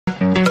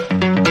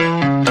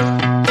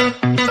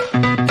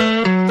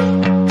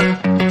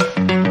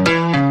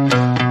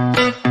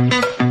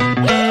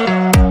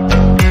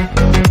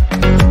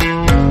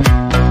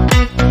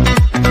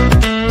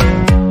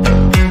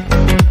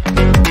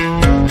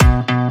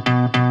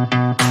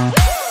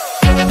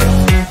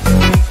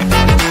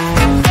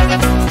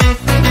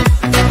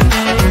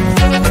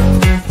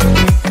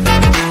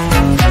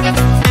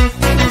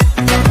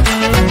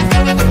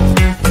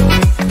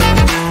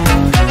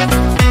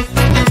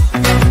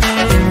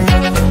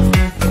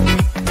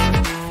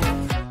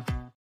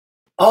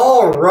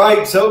All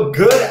right, so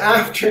good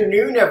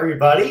afternoon,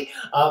 everybody.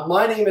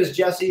 My name is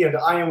Jesse, and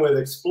I am with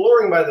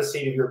Exploring by the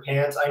Seat of Your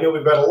Pants. I know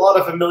we've got a lot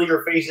of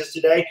familiar faces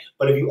today,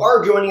 but if you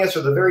are joining us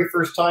for the very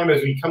first time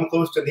as we come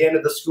close to the end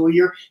of the school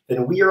year,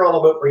 then we are all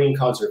about bringing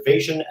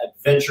conservation,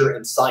 adventure,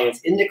 and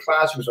science into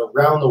classrooms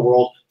around the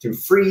world through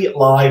free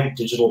live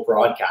digital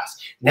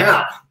broadcasts.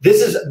 Now,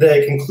 this is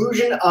the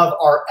conclusion of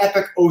our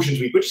Epic Oceans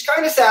Week, which is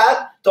kind of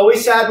sad. It's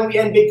always sad when we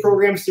end big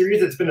program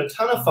series. It's been a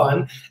ton of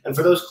fun. And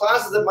for those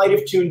classes that might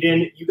have tuned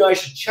in, you guys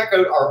should check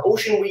out our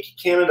Ocean Week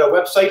Canada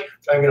website,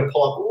 which I'm going to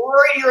pull up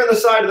right here on the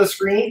side of the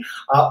screen.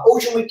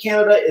 Ocean Week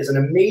Canada is an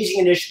amazing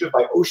initiative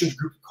by Oceans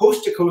Group,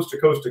 coast to coast to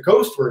coast to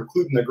coast. We're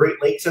including the Great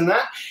Lakes in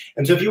that.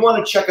 And so if you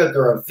want to check out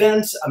their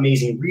events,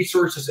 amazing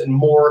resources, and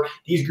more,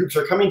 these groups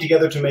are coming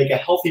together to make a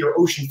healthier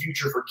ocean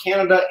future for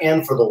Canada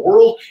and for the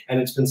world. And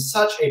it's been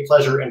such a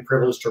pleasure and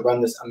privilege to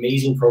run this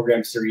amazing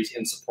program series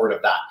in support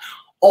of that.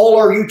 All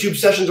our YouTube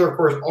sessions are, of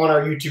course, on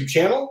our YouTube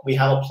channel. We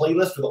have a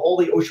playlist with all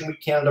the Ocean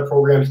Week Canada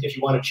programs if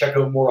you want to check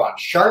out more on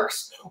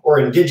sharks or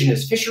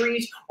Indigenous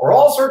fisheries or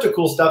all sorts of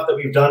cool stuff that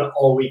we've done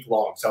all week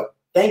long. So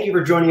thank you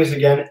for joining us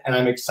again, and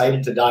I'm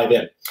excited to dive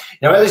in.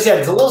 Now, as I said,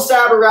 it's a little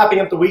sad we're wrapping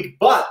up the week,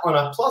 but on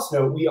a plus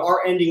note, we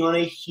are ending on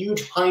a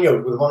huge high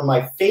note with one of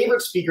my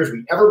favorite speakers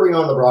we ever bring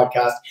on the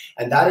broadcast,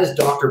 and that is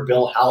Dr.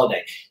 Bill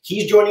Halliday.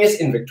 He's joining us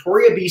in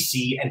Victoria,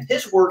 BC, and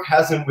his work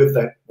has him with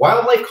the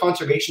Wildlife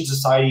Conservation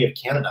Society of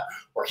Canada,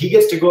 where he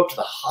gets to go up to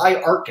the high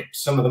Arctic,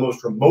 some of the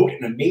most remote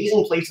and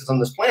amazing places on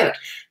this planet,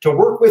 to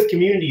work with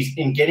communities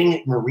in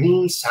getting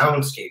marine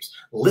soundscapes,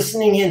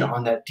 listening in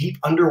on that deep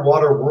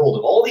underwater world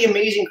of all the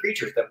amazing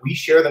creatures that we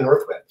share the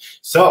North with.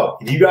 So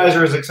if you guys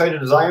are as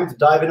excited as I am to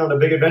dive in on a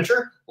big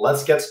adventure,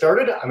 let's get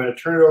started. I'm going to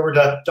turn it over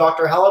to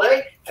Dr.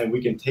 Halliday, and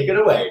we can take it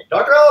away.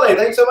 Dr. Halliday,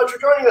 thanks so much for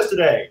joining us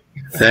today.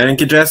 Thank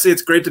you, Jesse.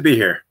 It's great to be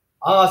here.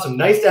 Awesome.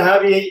 Nice to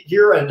have you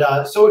here, and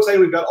so excited.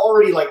 We've got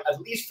already like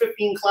at least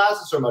 15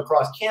 classes from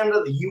across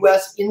Canada, the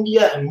US,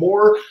 India, and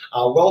more.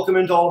 Welcome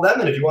into all of them.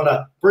 And if you want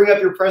to bring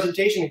up your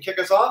presentation and kick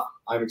us off,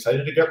 I'm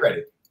excited to get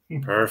ready.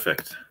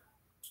 Perfect.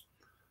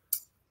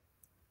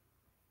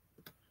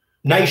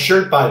 Nice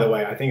shirt, by the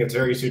way. I think it's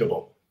very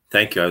suitable.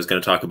 Thank you. I was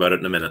going to talk about it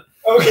in a minute.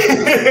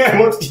 Okay. I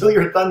won't steal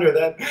your thunder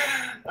then.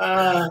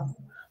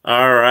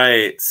 All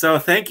right. So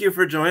thank you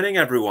for joining,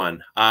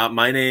 everyone.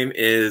 My name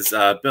is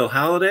Bill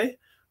Halliday.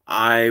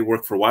 I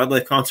work for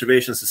Wildlife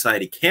Conservation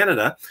Society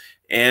Canada,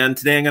 and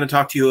today I'm going to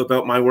talk to you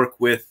about my work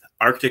with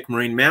Arctic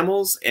marine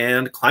mammals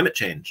and climate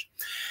change.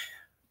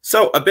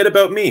 So a bit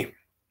about me.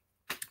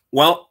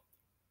 Well,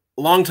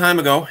 a long time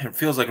ago, it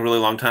feels like a really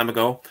long time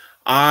ago,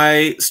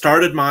 I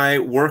started my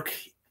work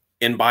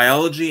in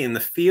biology in the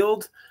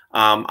field.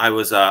 I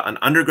was an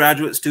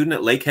undergraduate student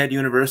at Lakehead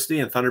University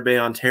in Thunder Bay,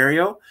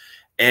 Ontario.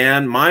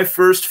 And my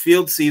first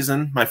field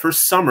season, my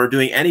first summer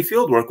doing any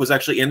field work was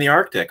actually in the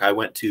Arctic. I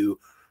went to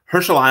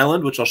Herschel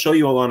Island, which I'll show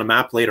you all on a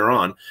map later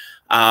on.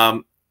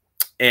 And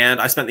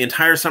I spent the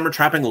entire summer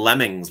trapping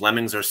lemmings.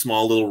 Lemmings are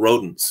small little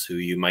rodents who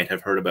you might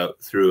have heard about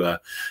through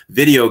a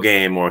video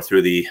game or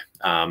through the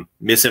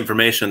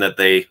misinformation that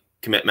they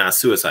commit mass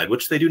suicide,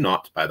 which they do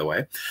not, by the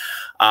way.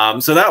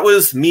 So that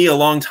was me a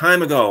long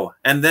time ago.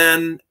 And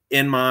then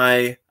in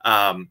my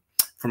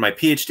for my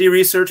PhD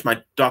research,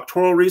 my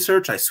doctoral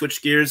research, I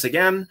switched gears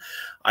again.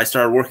 I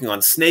started working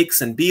on snakes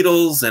and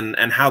beetles and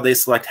how they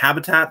select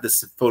habitat. This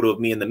is a photo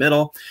of me in the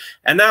middle.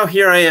 And now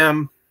here I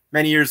am,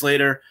 many years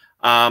later,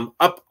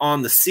 up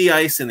on the sea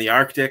ice in the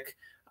Arctic,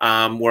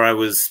 where I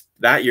was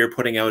that year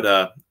putting out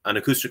an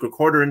acoustic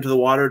recorder into the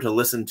water to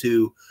listen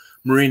to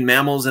marine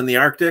mammals in the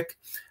Arctic.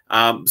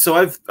 So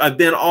I've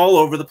been all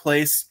over the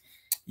place.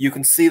 You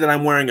can see that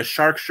I'm wearing a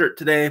shark shirt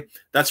today.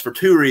 That's for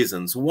two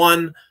reasons.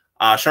 One,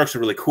 sharks are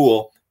really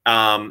cool.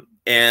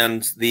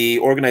 And the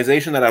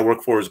organization that I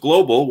work for is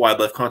Global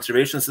Wildlife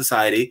Conservation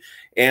Society.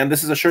 And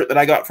this is a shirt that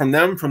I got from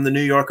them from the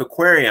New York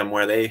Aquarium,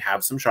 where they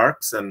have some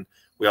sharks. And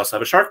we also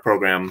have a shark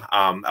program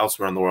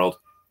elsewhere in the world.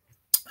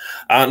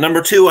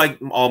 Number two,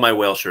 all my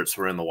whale shirts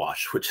were in the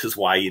wash, which is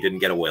why you didn't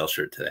get a whale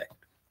shirt today.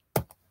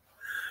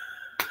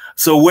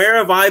 So where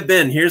have I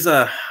been? Here's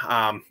a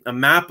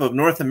map of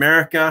North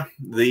America.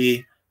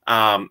 The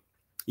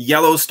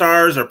yellow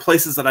stars are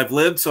places that I've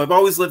lived. So I've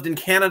always lived in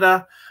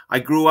Canada. I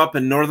grew up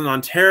in northern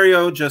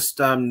Ontario, just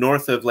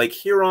north of Lake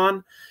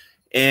Huron.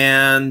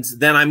 And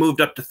then I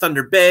moved up to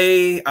Thunder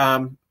Bay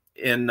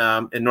in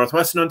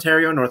northwestern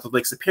Ontario, north of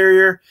Lake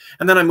Superior.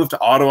 And then I moved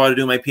to Ottawa to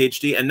do my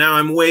PhD. And now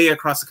I'm way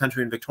across the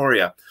country in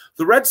Victoria.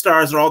 The red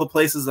stars are all the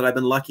places that I've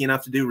been lucky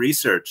enough to do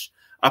research.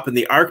 Up in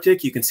the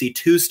Arctic, you can see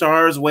two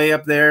stars way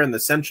up there in the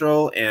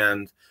central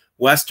and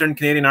western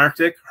Canadian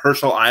Arctic.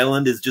 Herschel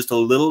Island is just a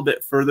little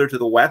bit further to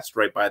the west,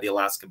 right by the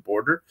Alaska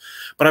border.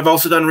 But I've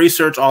also done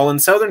research all in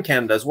southern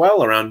Canada as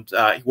well, around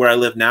where I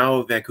live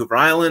now, Vancouver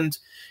Island,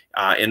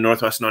 in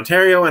northwestern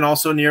Ontario, and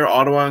also near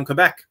Ottawa and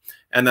Quebec.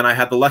 And then I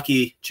had the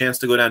lucky chance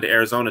to go down to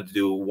Arizona to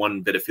do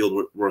one bit of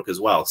field work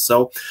as well.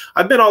 So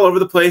I've been all over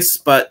the place,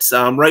 but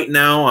right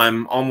now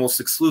I'm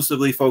almost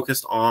exclusively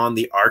focused on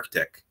the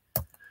Arctic.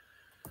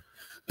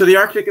 So the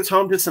Arctic is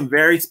home to some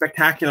very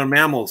spectacular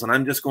mammals,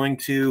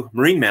 and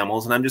marine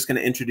mammals, and I'm just going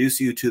to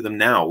introduce you to them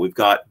now. We've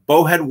got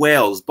bowhead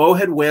whales.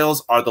 Bowhead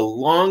whales are the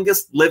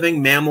longest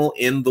living mammal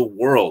in the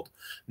world,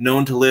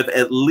 known to live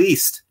at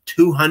least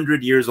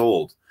 200 years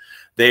old.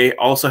 They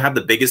also have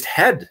the biggest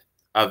head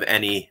of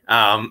any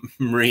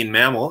marine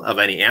mammal, of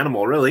any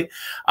animal, really.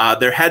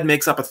 Their head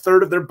makes up a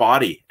third of their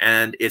body,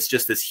 and it's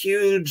just this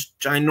huge,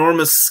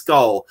 ginormous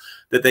skull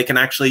that they can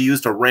actually use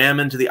to ram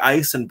into the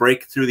ice and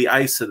break through the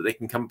ice so that they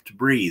can come up to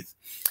breathe.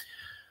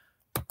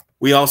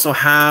 We also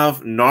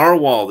have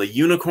narwhal, the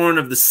unicorn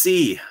of the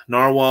sea.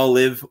 Narwhal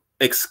live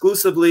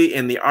exclusively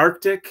in the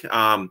Arctic,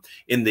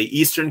 in the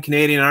eastern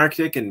Canadian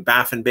Arctic and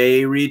Baffin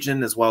Bay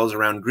region, as well as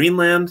around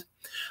Greenland.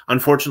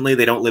 Unfortunately,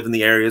 they don't live in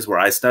the areas where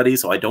I study,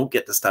 so I don't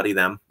get to study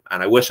them,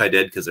 and I wish I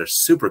did because they're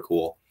super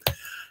cool.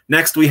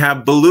 Next, we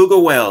have beluga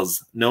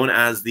whales, known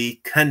as the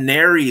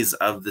canaries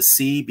of the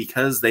sea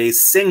because they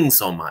sing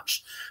so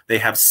much. They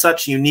have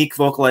such unique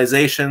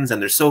vocalizations, and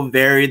they're so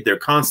varied, they're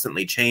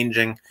constantly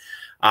changing.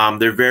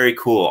 They're very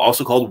cool.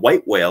 Also called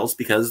white whales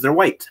because they're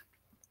white.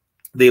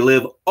 They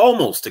live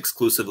almost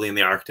exclusively in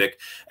the Arctic,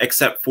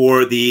 except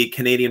for the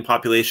Canadian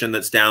population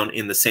that's down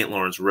in the St.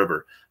 Lawrence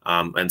River.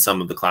 And some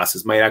of the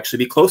classes might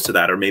actually be close to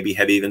that, or maybe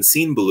have even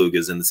seen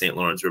belugas in the St.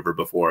 Lawrence River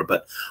before.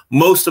 But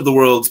most of the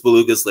world's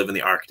belugas live in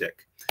the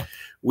Arctic.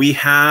 We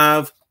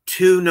have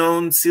two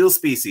known seal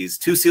species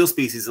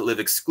that live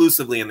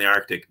exclusively in the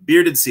Arctic.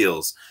 Bearded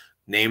seals,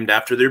 named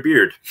after their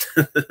beard.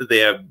 They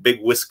have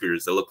big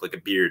whiskers that look like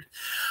a beard.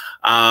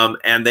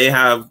 And they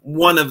have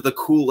one of the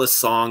coolest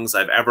songs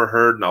I've ever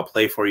heard, and I'll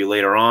play for you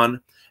later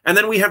on. And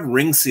then we have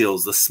ring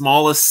seals, the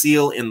smallest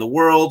seal in the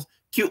world.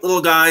 Cute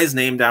little guys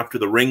named after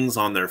the rings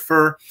on their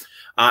fur.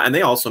 And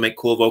they also make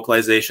cool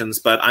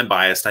vocalizations, but I'm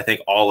biased. I think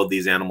all of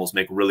these animals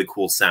make really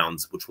cool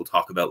sounds, which we'll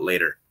talk about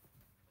later.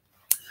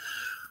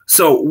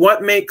 So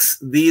what makes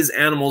these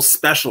animals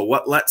special?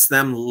 What lets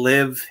them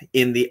live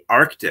in the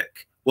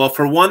Arctic? Well,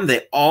 for one,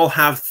 they all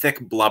have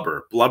thick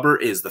blubber. Blubber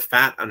is the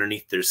fat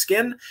underneath their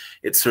skin.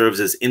 It serves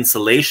as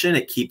insulation.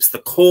 It keeps the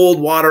cold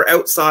water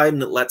outside,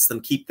 and it lets them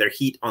keep their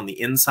heat on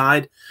the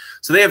inside.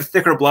 So they have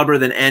thicker blubber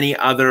than any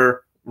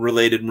other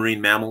related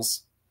marine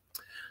mammals.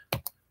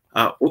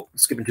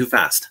 Skipping too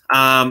fast.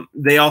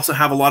 They also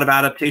have a lot of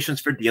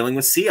adaptations for dealing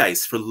with sea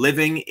ice, for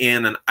living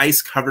in an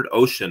ice-covered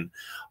ocean.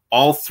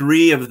 All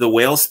three of the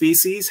whale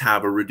species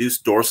have a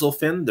reduced dorsal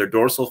fin. Their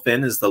dorsal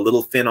fin is the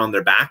little fin on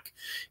their back.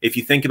 If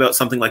you think about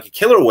something like a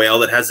killer whale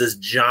that has this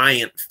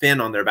giant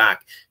fin on their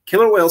back,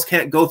 killer whales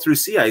can't go through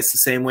sea ice the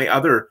same way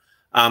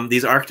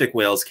these Arctic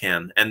whales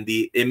can. And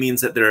it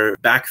means that their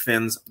back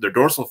fins, their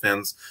dorsal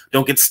fins,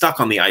 don't get stuck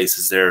on the ice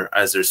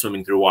as they're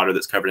swimming through water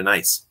that's covered in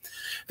ice.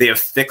 They have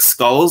thick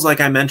skulls, like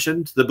I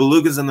mentioned. The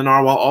belugas and the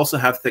narwhal also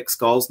have thick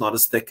skulls, not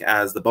as thick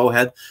as the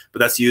bowhead, but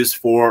that's used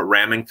for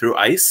ramming through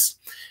ice.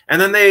 And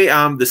then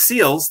the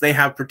seals, they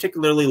have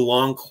particularly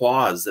long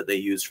claws that they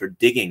use for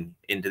digging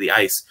into the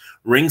ice.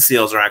 Ring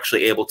seals are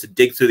actually able to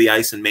dig through the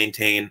ice and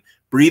maintain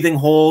breathing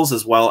holes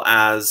as well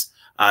as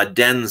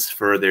dens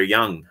for their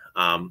young,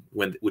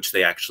 which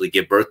they actually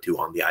give birth to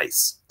on the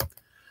ice.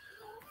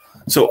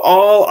 So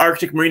all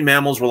Arctic marine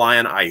mammals rely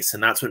on ice,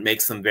 and that's what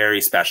makes them very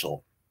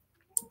special.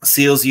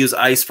 Seals use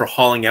ice for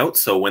hauling out,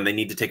 so when they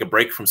need to take a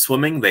break from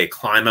swimming, they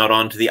climb out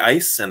onto the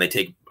ice and they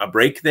take a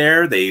break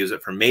there. They use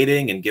it for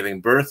mating and giving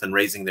birth and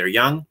raising their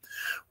young.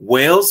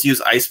 Whales use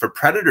ice for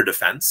predator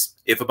defense.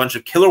 If a bunch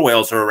of killer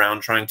whales are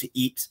around trying to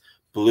eat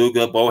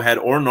beluga, bowhead,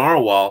 or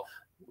narwhal,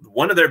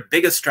 one of their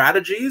biggest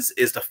strategies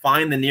is to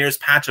find the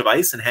nearest patch of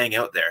ice and hang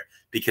out there.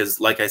 Because,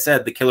 like I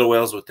said, the killer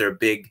whales with their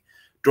big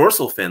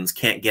dorsal fins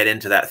can't get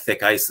into that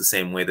thick ice the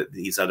same way that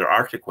these other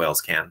Arctic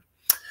whales can.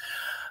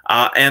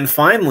 And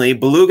finally,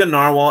 beluga,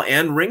 narwhal,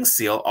 and ring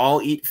seal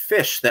all eat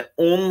fish that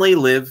only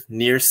live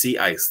near sea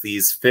ice.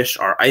 These fish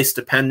are ice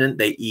dependent.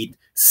 They eat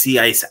sea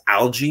ice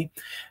algae.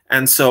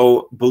 And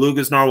so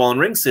belugas, narwhal, and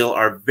ring seal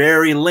are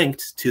very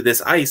linked to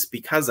this ice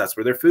because that's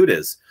where their food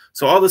is.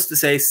 So all this to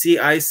say, sea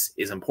ice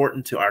is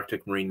important to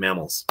Arctic marine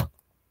mammals.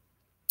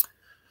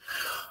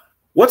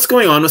 What's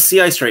going on with sea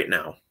ice right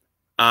now?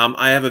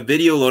 I have a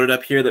video loaded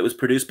up here that was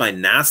produced by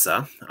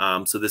NASA.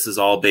 So this is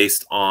all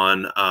based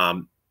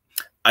on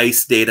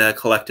ice data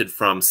collected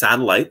from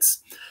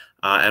satellites.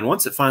 And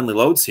once it finally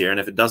loads here,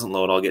 and if it doesn't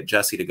load, I'll get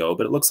Jesse to go,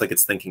 but it looks like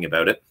it's thinking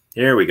about it.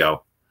 Here we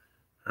go.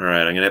 All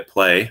right, I'm going to hit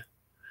play.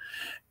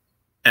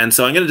 And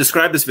so I'm going to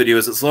describe this video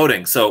as it's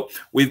loading. So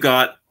we've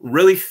got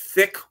really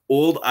thick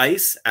old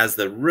ice as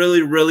the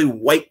really, really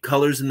white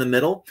colors in the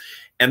middle.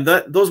 And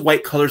those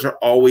white colors are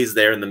always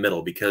there in the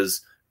middle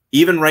because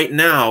even right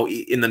now,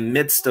 in the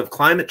midst of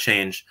climate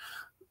change,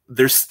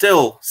 there's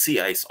still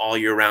sea ice all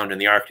year round in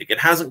the Arctic. It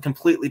hasn't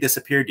completely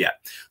disappeared yet.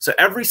 So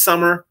every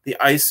summer, the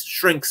ice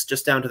shrinks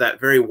just down to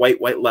that very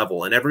white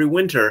level. And every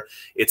winter,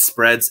 it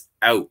spreads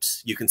out.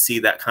 You can see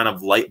that kind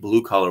of light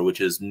blue color, which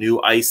is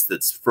new ice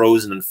that's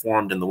frozen and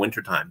formed in the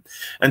wintertime.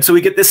 And so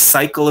we get this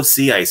cycle of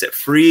sea ice. It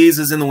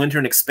freezes in the winter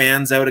and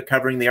expands out,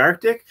 covering the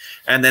Arctic,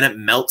 and then it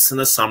melts in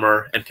the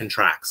summer and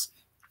contracts.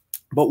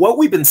 But what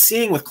we've been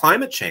seeing with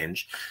climate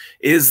change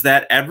is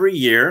that every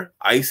year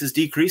ice is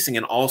decreasing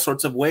in all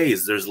sorts of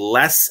ways. There's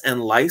less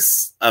and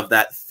less of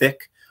that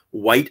thick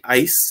white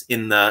ice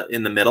in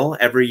the middle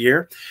every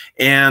year,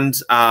 and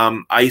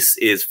ice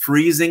is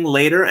freezing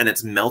later and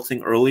it's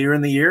melting earlier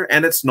in the year,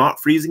 and it's not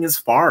freezing as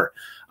far.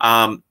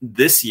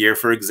 This year,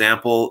 for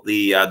example,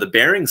 the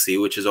Bering Sea,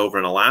 which is over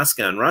in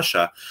Alaska and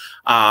Russia,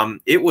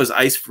 it was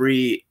ice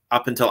free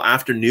up until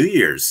after New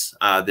Year's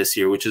this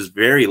year, which is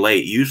very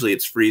late. Usually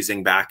it's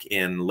freezing back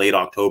in late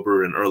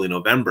October and early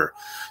November.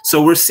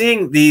 So we're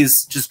seeing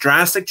these just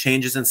drastic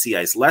changes in sea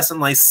ice, less and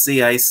less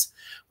sea ice,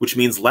 which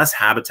means less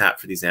habitat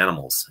for these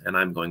animals. And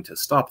I'm going to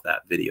stop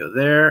that video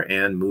there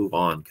and move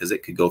on because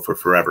it could go for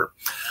forever.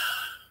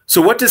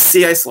 So what does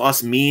sea ice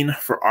loss mean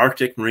for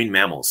Arctic marine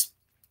mammals?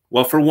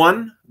 Well, for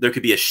one, there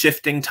could be a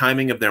shifting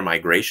timing of their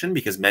migration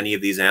because many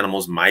of these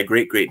animals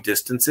migrate great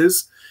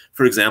distances.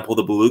 For example,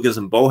 the belugas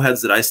and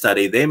bowheads that I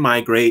study, they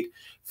migrate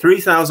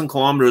 3,000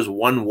 kilometers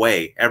one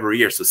way every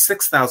year. So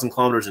 6,000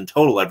 kilometers in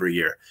total every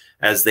year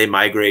as they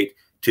migrate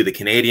to the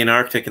Canadian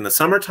Arctic in the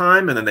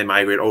summertime, and then they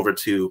migrate over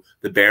to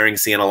the Bering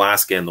Sea in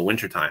Alaska in the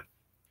wintertime.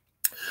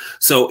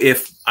 So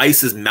if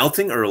ice is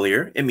melting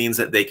earlier, it means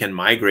that they can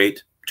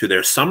migrate to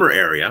their summer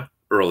area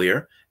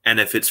earlier.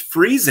 And if it's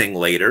freezing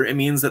later, it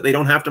means that they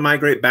don't have to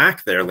migrate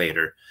back there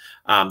later.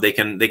 They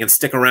can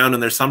stick around in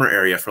their summer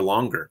area for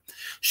longer.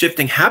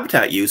 Shifting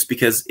habitat use,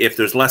 because if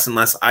there's less and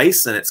less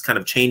ice and it's kind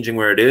of changing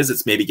where it is,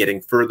 it's maybe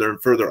getting further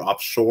and further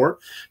offshore.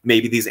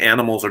 Maybe these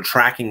animals are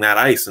tracking that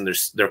ice and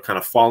they're kind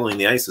of following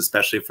the ice,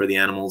 especially for the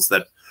animals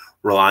that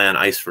rely on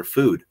ice for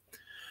food.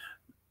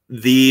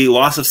 The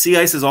loss of sea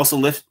ice is also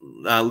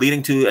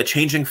leading to a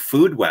changing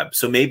food web.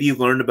 So maybe you've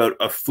learned about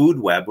a food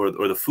web or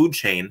the food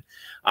chain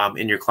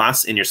in your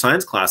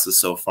science classes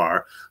so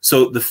far.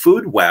 So the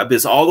food web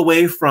is all the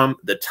way from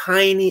the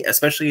tiny,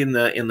 especially in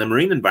the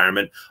marine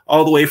environment,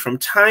 all the way from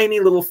tiny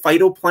little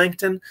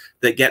phytoplankton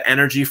that get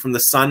energy from the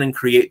sun and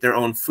create their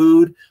own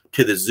food,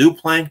 to the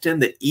zooplankton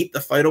that eat the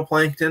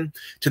phytoplankton,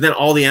 to then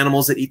all the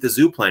animals that eat the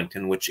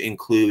zooplankton, which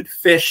include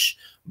fish,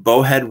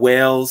 bowhead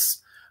whales,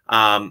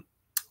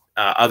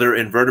 other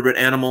invertebrate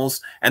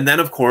animals, and then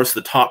of course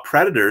the top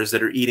predators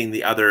that are eating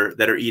the other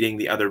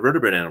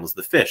vertebrate animals,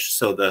 the fish.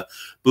 So the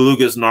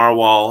belugas,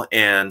 narwhal,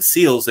 and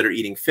seals that are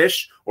eating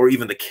fish, or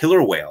even the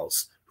killer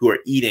whales who are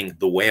eating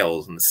the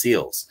whales and the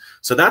seals.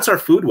 So that's our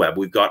food web.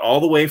 We've got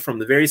all the way from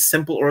the very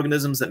simple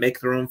organisms that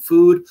make their own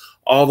food,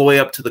 all the way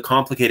up to the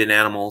complicated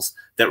animals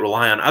that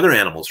rely on other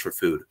animals for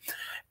food.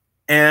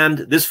 And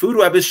this food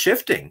web is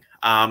shifting.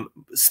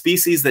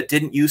 Species that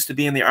didn't used to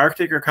be in the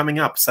Arctic are coming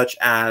up, such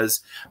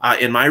as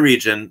in my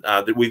region,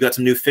 we've got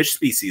some new fish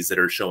species that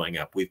are showing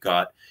up. We've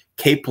got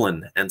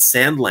capelin and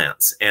sand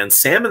lance and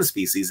salmon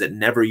species that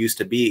never used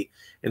to be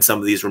in some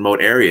of these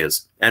remote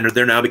areas. And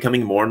they're now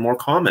becoming more and more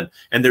common.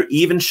 And they're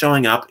even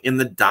showing up in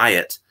the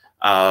diet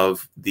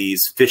of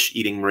these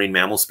fish-eating marine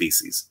mammal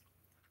species.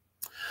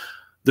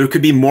 There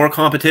could be more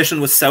competition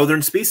with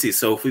southern species.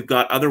 So if we've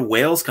got other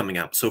whales coming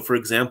up, so for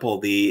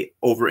example,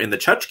 over in the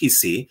Chukchi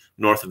Sea,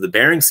 north of the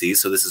Bering Sea,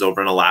 so this is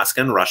over in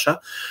Alaska and Russia,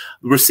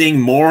 we're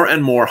seeing more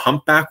and more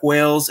humpback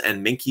whales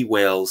and minke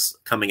whales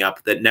coming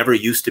up that never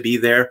used to be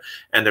there,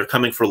 and they're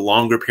coming for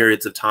longer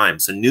periods of time.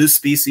 So new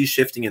species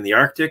shifting in the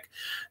Arctic.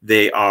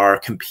 They are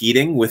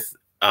competing with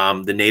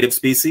the native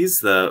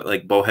species,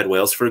 like bowhead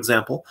whales, for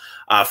example,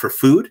 for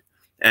food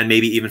and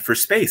maybe even for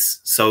space.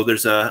 So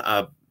there's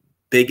a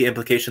big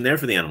implication there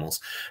for the animals.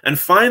 And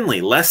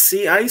finally, less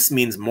sea ice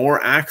means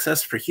more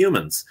access for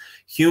humans.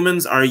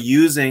 Humans are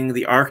using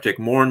the Arctic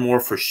more and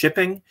more for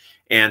shipping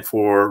and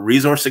for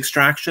resource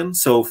extraction.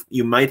 So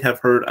you might have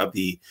heard of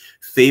the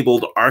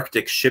fabled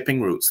Arctic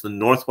shipping routes, the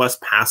Northwest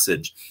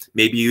Passage.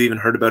 Maybe you even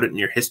heard about it in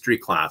your history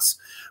class,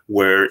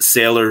 where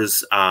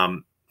sailors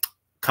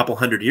couple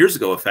hundred years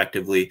ago,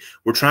 effectively,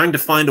 were trying to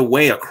find a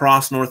way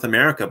across North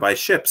America by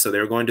ship. So they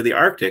were going to the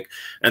Arctic,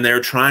 and they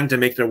were trying to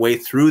make their way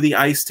through the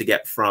ice to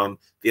get from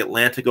the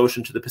Atlantic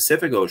Ocean to the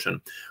Pacific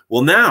Ocean.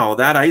 Well, now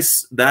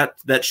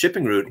that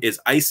shipping route is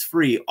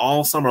ice-free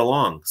all summer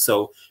long.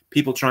 So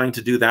people trying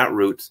to do that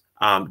route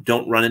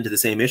don't run into the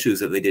same issues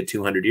that they did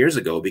 200 years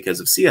ago because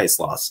of sea ice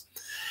loss.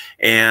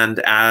 And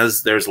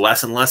as there's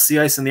less and less sea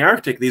ice in the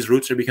Arctic, these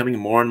routes are becoming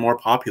more and more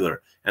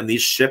popular. And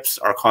these ships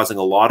are causing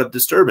a lot of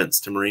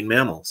disturbance to marine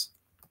mammals.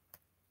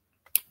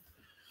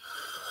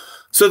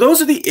 So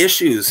those are the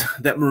issues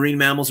that marine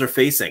mammals are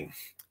facing.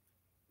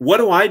 What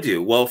do I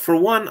do? Well, for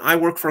one, I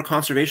work for a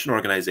conservation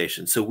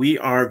organization. So we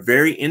are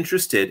very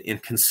interested in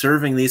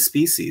conserving these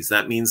species.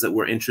 That means that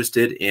we're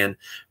interested in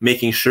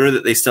making sure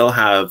that they still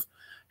have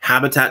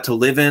habitat to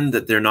live in,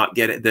 that they're not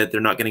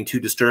getting too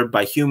disturbed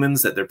by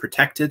humans, that they're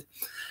protected.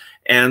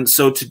 And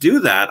so to do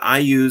that, I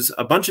use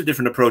a bunch of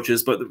different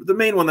approaches, but the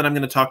main one that I'm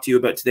going to talk to you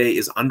about today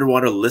is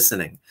underwater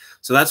listening.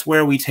 So that's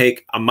where we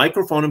take a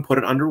microphone and put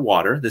it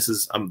underwater. This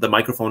is the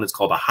microphone is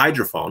called a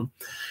hydrophone.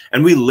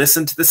 And we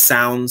listen to the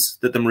sounds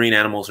that the marine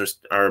animals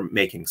are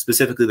making,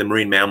 specifically the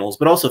marine mammals,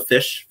 but also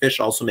fish.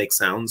 Fish also make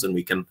sounds, and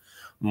we can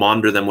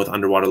monitor them with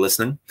underwater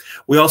listening.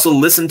 We also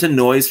listen to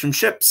noise from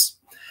ships.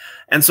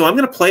 And so I'm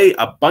going to play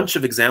a bunch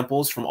of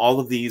examples from all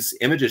of these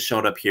images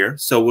shown up here.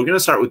 So we're going to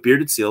start with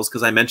bearded seals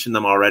because I mentioned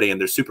them already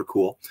and they're super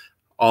cool.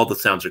 All the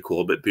sounds are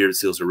cool, but bearded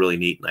seals are really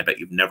neat, and I bet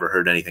you've never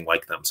heard anything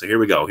like them. So here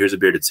we go. Here's a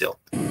bearded seal.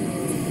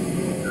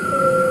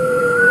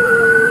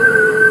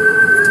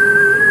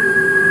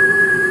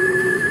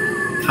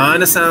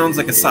 Kind of sounds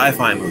like a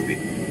sci-fi movie.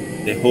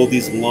 They hold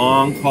these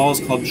long calls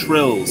called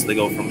trills. They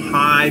go from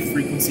high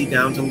frequency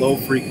down to low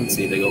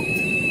frequency. They go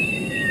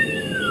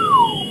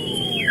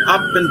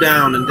up and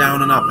down and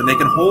down and up. And they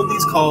can hold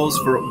these calls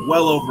for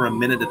well over a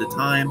minute at a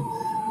time.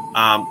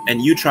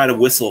 And you try to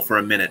whistle for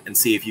a minute and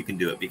see if you can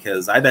do it,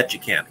 because I bet you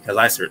can't, because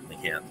I certainly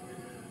can't.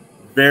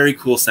 Very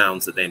cool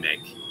sounds that they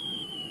make.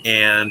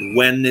 And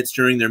when it's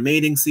during their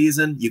mating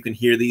season, you can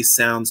hear these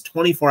sounds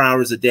 24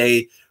 hours a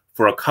day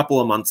for a couple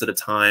of months at a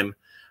time.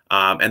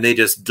 And they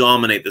just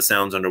dominate the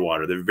sounds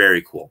underwater. They're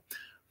very cool.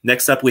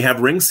 Next up, we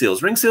have ring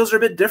seals. Ring seals are a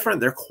bit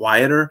different. They're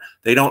quieter.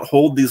 They don't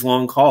hold these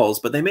long calls,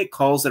 but they make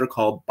calls that are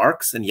called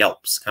barks and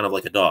yelps, kind of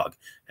like a dog.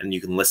 And you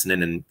can listen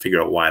in and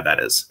figure out why that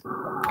is.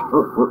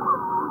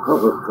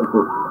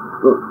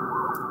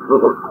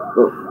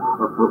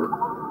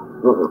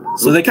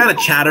 So they kind of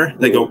chatter.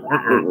 They go.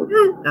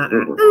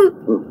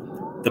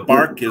 The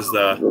bark is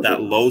that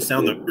low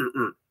sound,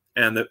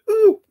 and the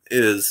ooh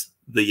is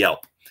the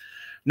yelp.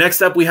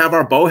 Next up, we have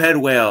our bowhead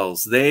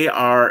whales. They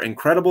are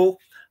incredible.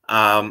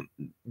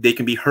 They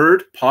can be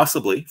heard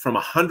possibly from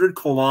 100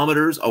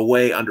 kilometers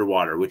away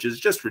underwater, which is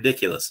just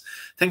ridiculous.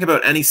 Think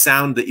about any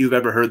sound that you've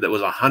ever heard that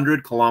was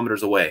 100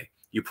 kilometers away.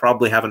 You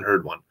probably haven't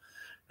heard one.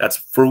 That's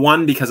for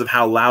one, because of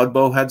how loud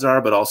bowheads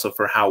are, but also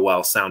for how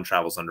well sound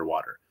travels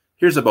underwater.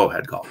 Here's a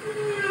bowhead call.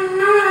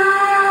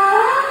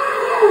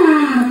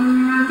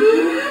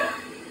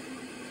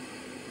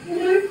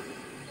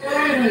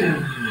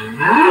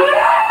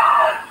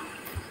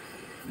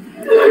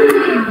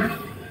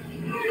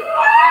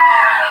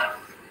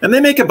 And they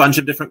make a bunch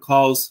of different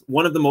calls.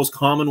 One of the most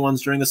common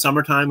ones during the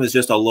summertime is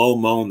just a low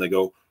moan. They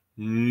go,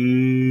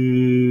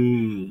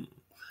 mm.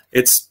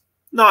 It's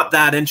not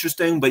that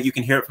interesting, but you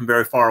can hear it from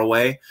very far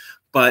away.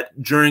 But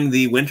during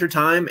the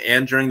wintertime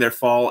and during their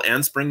fall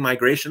and spring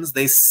migrations,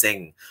 they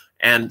sing.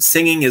 And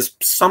singing is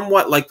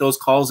somewhat like those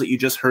calls that you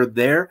just heard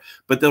there,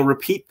 but they'll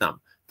repeat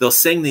them. They'll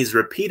sing these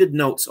repeated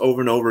notes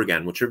over and over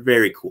again, which are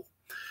very cool.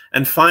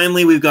 And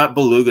finally, we've got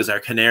belugas, our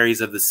canaries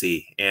of the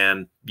sea.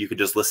 And you could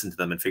just listen to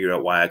them and figure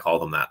out why I call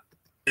them that.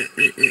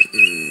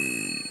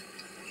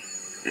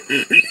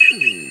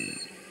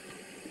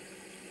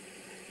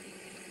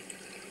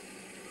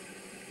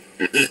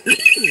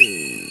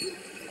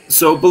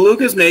 So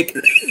belugas make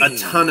a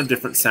ton of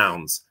different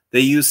sounds.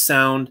 They use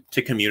sound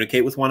to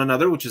communicate with one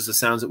another, which is the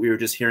sounds that we were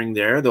just hearing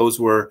there. Those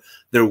were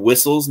their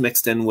whistles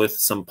mixed in with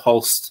some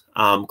pulsed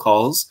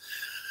calls.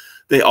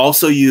 They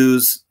also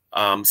use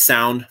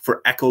sound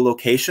for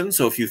echolocation.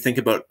 So if you think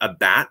about a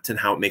bat and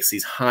how it makes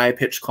these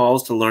high-pitched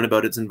calls to learn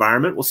about its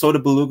environment, well, so do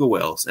beluga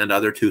whales and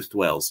other toothed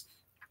whales.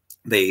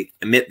 They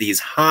emit these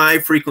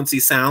high-frequency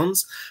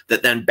sounds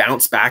that then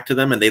bounce back to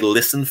them, and they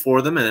listen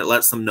for them, and it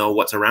lets them know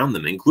what's around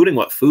them, including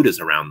what food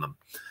is around them.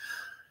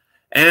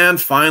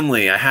 And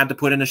finally, I had to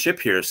put in a ship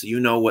here so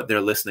you know what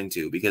they're listening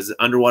to, because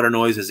underwater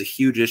noise is a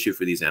huge issue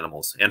for these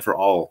animals and for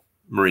all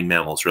marine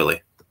mammals,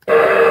 really.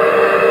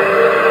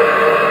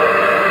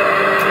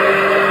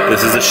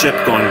 This is a ship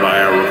going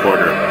by our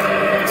recorder.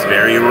 It's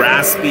very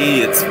raspy.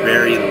 It's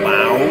very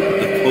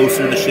loud. The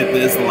closer the ship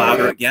is, the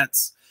louder it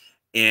gets.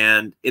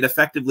 And it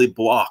effectively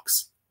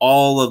blocks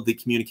all of the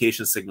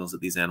communication signals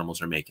that these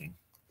animals are making.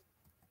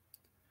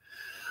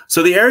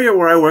 So the area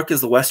where I work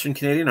is the Western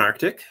Canadian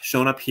Arctic,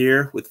 shown up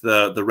here with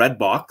the red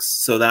box.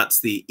 So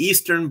that's the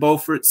Eastern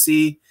Beaufort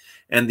Sea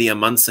and the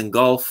Amundsen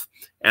Gulf.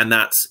 And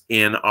that's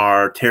in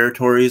our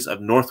territories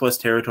of Northwest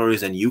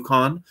Territories and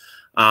Yukon.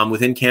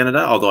 Within Canada,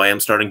 although I am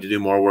starting to do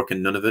more work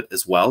in Nunavut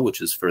as well, which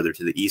is further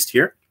to the east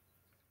here.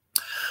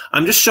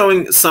 I'm just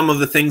showing some of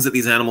the things that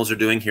these animals are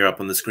doing here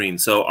up on the screen.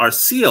 So our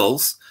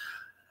seals,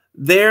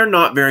 they're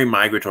not very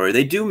migratory.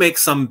 They do make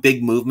some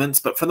big movements,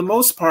 but for the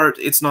most part,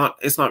 it's not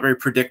very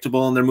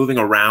predictable, and they're moving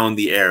around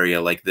the area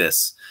like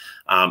this.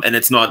 And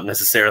it's not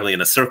necessarily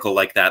in a circle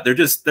like that.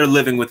 They're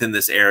living within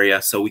this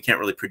area, so we can't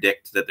really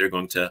predict that they're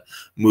going to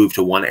move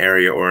to one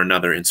area or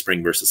another in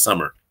spring versus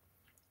summer.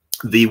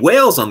 The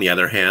whales, on the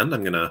other hand,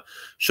 I'm going to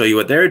show you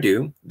what they're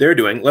doing.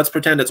 Let's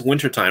pretend it's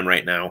wintertime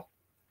right now.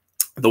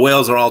 The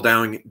whales are all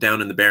down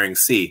in the Bering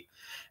Sea,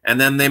 and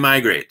then they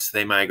migrate.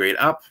 They migrate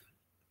up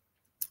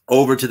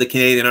over to the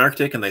Canadian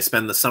Arctic, and they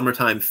spend the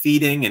summertime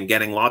feeding and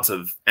getting lots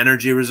of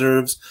energy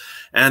reserves,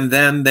 and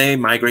then they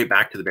migrate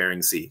back to the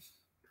Bering Sea.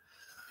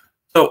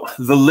 So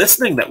the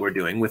listening that we're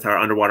doing with our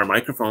underwater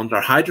microphones, our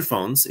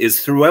hydrophones,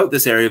 is throughout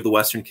this area of the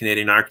Western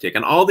Canadian Arctic.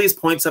 And all these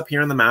points up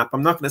here on the map,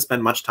 I'm not going to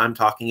spend much time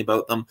talking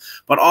about them,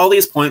 but all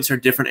these points are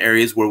different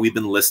areas where we've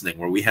been listening,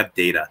 where we have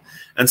data.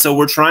 And so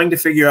we're trying to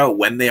figure out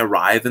when they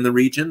arrive in the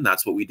region.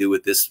 That's what we do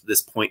with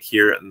this point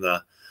here in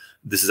the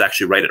This is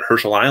actually right at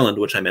Herschel Island,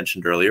 which I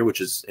mentioned earlier, which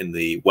is in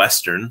the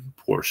western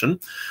portion.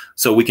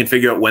 So we can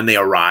figure out when they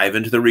arrive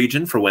into the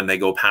region for when they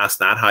go past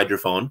that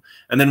hydrophone.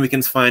 And then we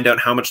can find out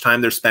how much time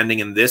they're spending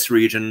in this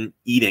region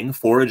eating,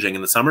 foraging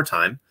in the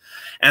summertime.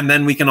 And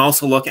then we can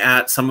also look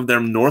at some of their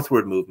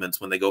northward movements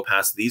when they go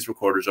past these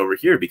recorders over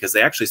here, because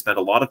they actually spend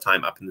a lot of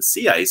time up in the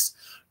sea ice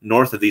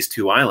north of these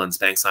two islands,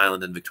 Banks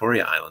Island and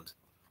Victoria Island.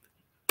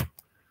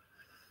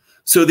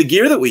 So the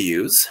gear that we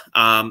use,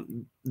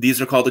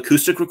 these are called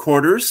acoustic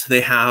recorders.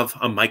 They have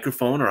a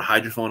microphone or a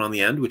hydrophone on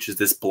the end, which is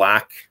this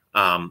black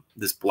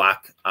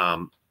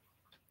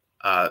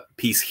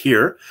piece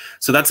here.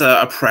 So that's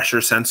a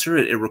pressure sensor.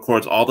 It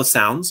records all the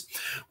sounds.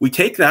 We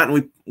take that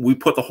and we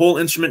put the whole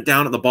instrument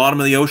down at the bottom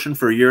of the ocean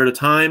for a year at a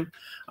time.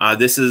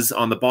 This is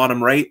on the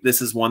bottom right.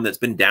 This is one that's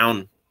been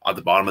down at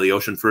the bottom of the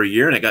ocean for a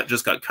year, and it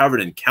just got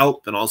covered in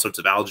kelp and all sorts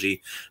of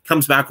algae.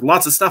 Comes back with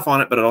lots of stuff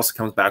on it, but it also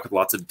comes back with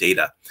lots of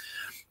data.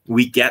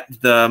 We go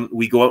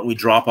out and we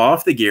drop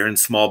off the gear in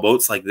small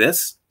boats like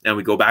this, and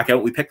we go back out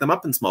and we pick them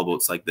up in small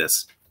boats like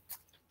this.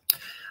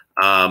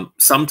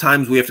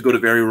 Sometimes we have to go to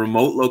very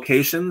remote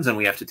locations, and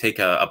we have to take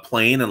a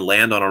plane and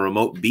land on a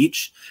remote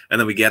beach, and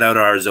then we get out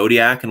our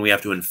Zodiac and we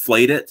have to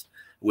inflate it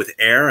with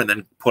air and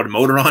then put a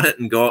motor on it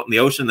and go out in the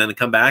ocean, and then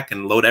come back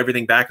and load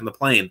everything back in the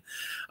plane.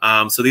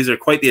 So these are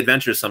quite the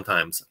adventures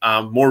sometimes.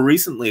 More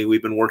recently,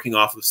 we've been working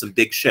off of some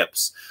big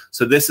ships.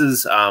 So this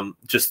is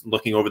just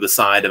looking over the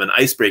side of an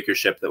icebreaker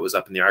ship that was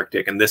up in the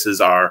Arctic, and this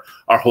is our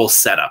whole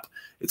setup.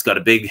 It's got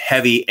a big,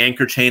 heavy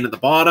anchor chain at the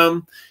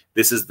bottom.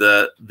 This is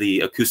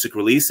the acoustic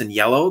release in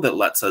yellow that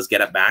lets us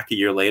get it back a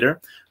year later.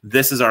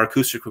 This is our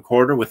acoustic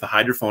recorder with the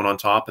hydrophone on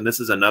top, and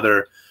this is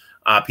another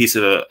piece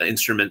of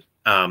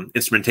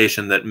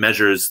instrumentation that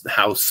measures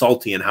how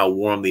salty and how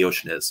warm the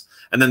ocean is.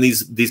 And then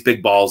these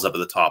big balls up at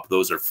the top,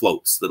 those are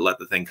floats that let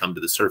the thing come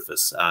to the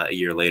surface a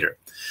year later.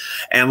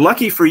 And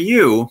lucky for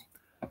you,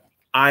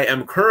 I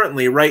am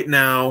currently right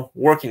now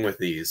working with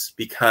these,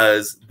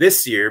 because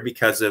this year,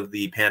 because of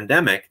the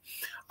pandemic,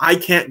 I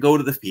can't go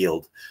to the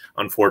field,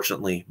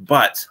 unfortunately,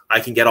 but I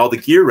can get all the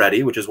gear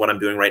ready, which is what I'm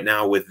doing right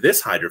now with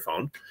this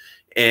hydrophone.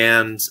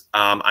 And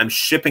I'm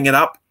shipping it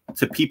up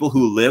to people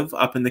who live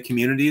up in the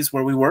communities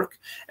where we work,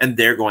 and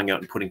they're going out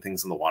and putting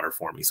things in the water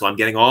for me. So I'm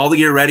getting all the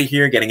gear ready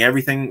here, getting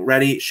everything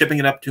ready, shipping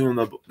it up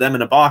to them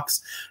in a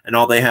box, and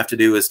all they have to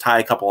do is tie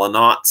a couple of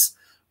knots,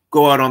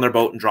 go out on their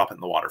boat, and drop it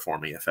in the water for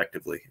me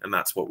effectively. And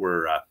that's what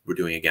we're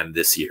doing again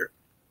this year.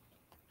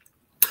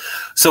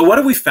 So what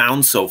have we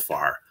found so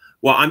far?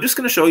 Well, I'm just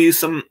going to show you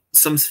some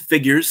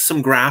figures,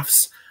 some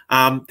graphs.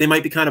 They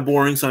might be kind of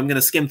boring, so I'm going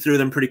to skim through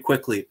them pretty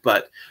quickly.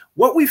 But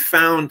what we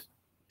found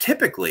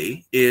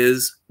typically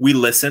is we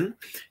listen,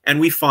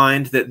 and we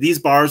find that these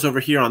bars over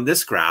here on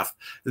this graph,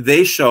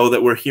 they show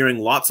that we're hearing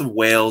lots of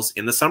whales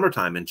in the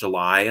summertime, in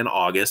July and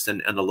August,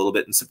 and a little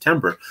bit in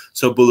September.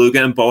 So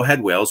beluga and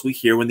bowhead whales we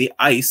hear when the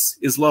ice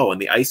is low, and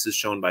the ice is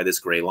shown by this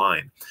gray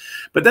line.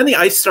 But then the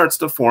ice starts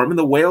to form and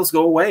the whales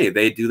go away.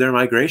 They do their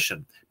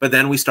migration. But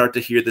then we start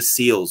to hear the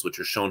seals, which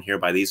are shown here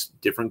by these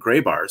different gray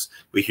bars.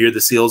 We hear the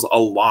seals a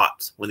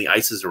lot when the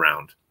ice is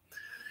around.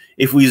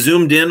 If we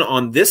zoomed in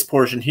on this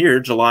portion here,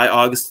 July,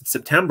 August, and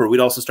September,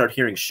 we'd also start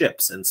hearing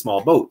ships and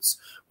small boats,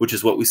 which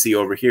is what we see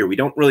over here. We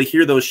don't really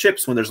hear those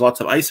ships when there's lots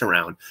of ice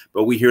around,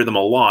 but we hear them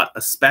a lot,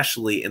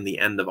 especially in the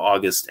end of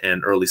August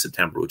and early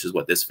September, which is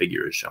what this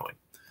figure is showing.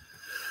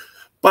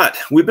 But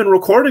we've been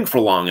recording for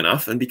long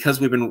enough, and because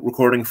we've been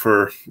recording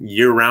for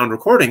year-round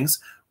recordings,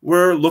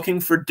 we're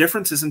looking for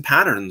differences in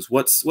patterns.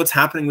 What's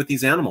happening with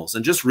these animals?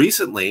 And just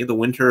recently, the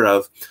winter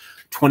of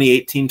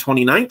 2018,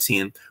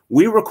 2019,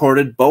 we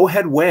recorded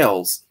bowhead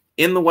whales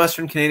in the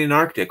Western Canadian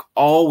Arctic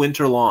all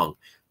winter long.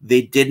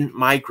 They didn't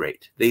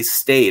migrate. They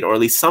stayed, or at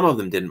least some of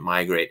them didn't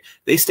migrate.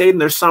 They stayed in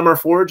their summer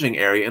foraging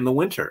area in the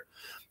winter.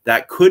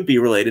 That could be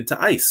related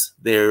to ice.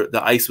 The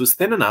ice was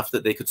thin enough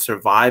that they could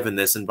survive in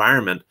this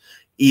environment,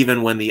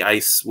 even when the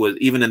ice was,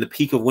 even in the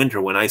peak of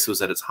winter when ice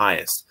was at its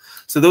highest.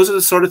 So those are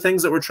the sort of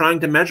things that we're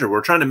trying to measure.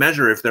 We're trying to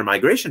measure if their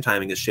migration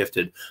timing has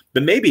shifted,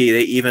 but maybe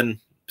they even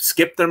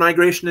skip their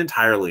migration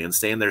entirely and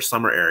stay in their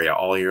summer area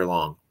all year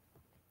long.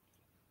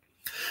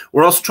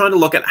 We're also trying to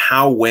look at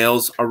how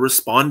whales are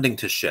responding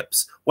to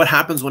ships. What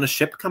happens when a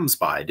ship comes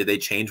by? Do they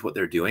change what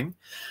they're doing?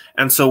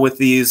 And so with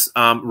these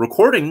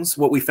recordings,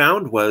 what we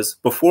found was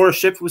before a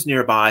ship was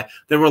nearby,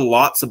 there were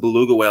lots of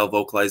beluga whale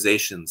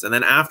vocalizations. And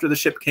then after the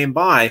ship came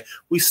by,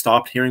 we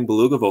stopped hearing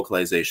beluga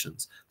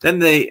vocalizations.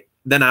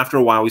 Then after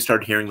a while, we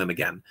started hearing them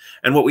again.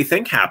 And what we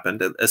think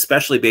happened,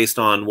 especially based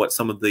on what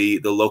some of the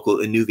local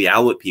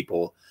Inuvialuit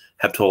people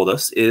have told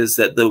us, is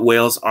that the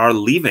whales are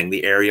leaving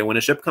the area when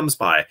a ship comes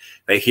by.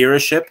 They hear a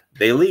ship,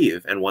 they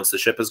leave. And once the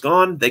ship is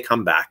gone, they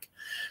come back.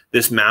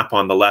 This map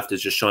on the left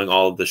is just showing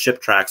all of the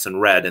ship tracks in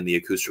red and the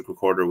acoustic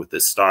recorder with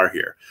this star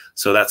here.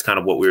 So that's kind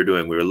of what we were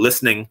doing. We were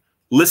listening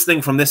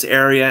from this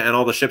area, and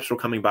all the ships were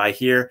coming by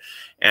here.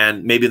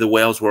 And maybe the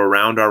whales were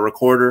around our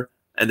recorder,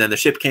 and then the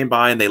ship came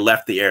by and they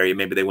left the area.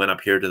 Maybe they went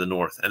up here to the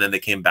north, and then they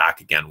came back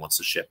again once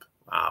the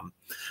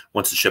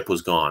ship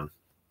was gone.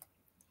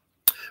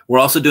 We're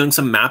also doing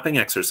some mapping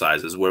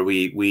exercises where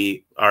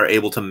we are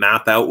able to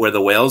map out where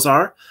the whales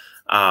are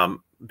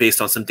based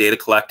on some data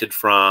collected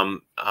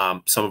from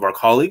some of our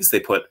colleagues.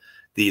 They put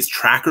these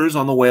trackers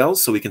on the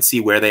whales so we can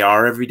see where they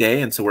are every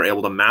day. And so we're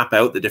able to map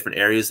out the different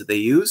areas that they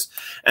use.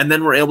 And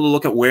then we're able to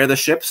look at where the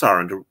ships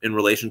are in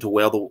relation to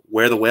where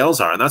the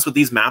whales are. And that's what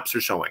these maps are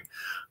showing.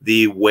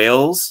 The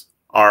whales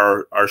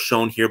are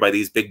shown here by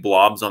these big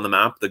blobs on the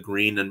map, the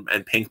green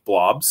and pink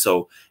blobs.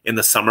 So in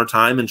the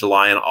summertime, in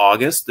July and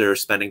August, they're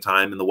spending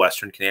time in the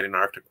Western Canadian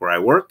Arctic where I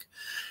work.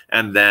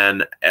 And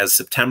then as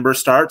September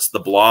starts,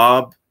 the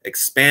blob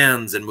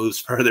expands and moves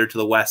further to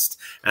the west,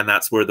 and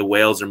that's where the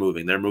whales are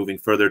moving. They're moving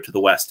further to the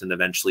west, and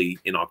eventually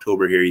in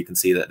October here you can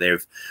see that they're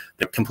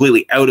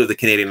completely out of the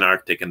Canadian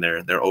Arctic and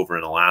they're over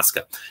in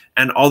Alaska.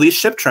 And all these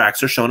ship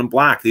tracks are shown in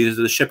black. These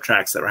are the ship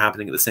tracks that were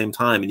happening at the same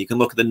time, and you can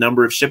look at the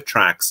number of ship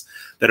tracks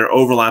that are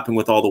overlapping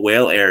with all the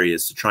whale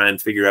areas to try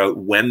and figure out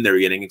when they're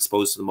getting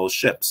exposed to the most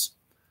ships.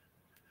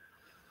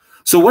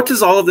 So what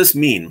does all of this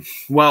mean?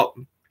 Well,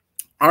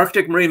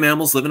 Arctic marine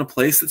mammals live in a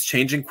place that's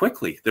changing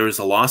quickly. There is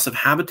a loss of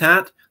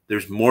habitat.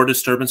 There's more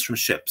disturbance from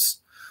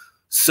ships.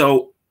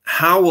 So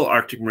how will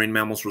Arctic marine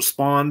mammals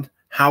respond?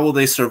 How will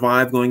they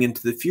survive going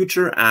into the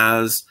future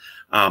as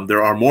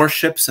there are more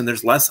ships and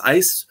there's less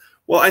ice?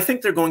 Well, I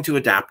think they're going to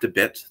adapt a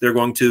bit. They're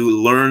going to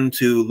learn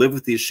to live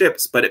with these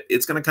ships, but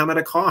it's going to come at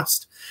a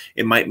cost.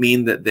 It might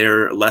mean that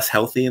they're less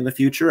healthy in the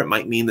future. It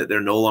might mean that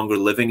they're no longer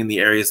living in the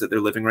areas that they're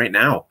living right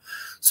now.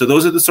 So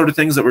those are the sort of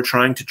things that we're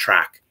trying to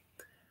track.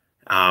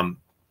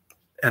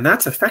 And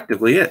that's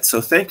effectively it. So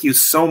thank you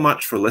so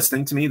much for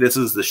listening to me. This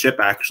is the ship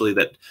actually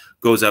that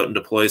goes out and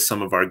deploys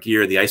some of our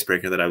gear, the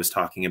icebreaker that I was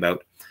talking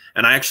about.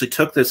 And I actually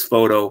took this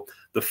photo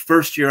the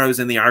first year I was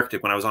in the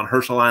Arctic when I was on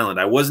Herschel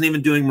Island. I wasn't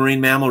even doing marine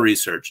mammal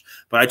research,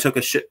 but I took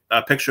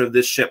a picture of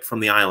this ship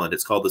from the island.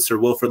 It's called the Sir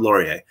Wilfrid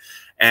Laurier.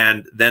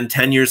 And then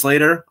 10 years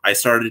later, I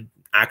started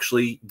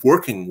actually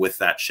working with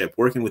that ship,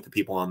 working with the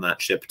people on that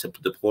ship to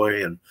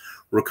deploy and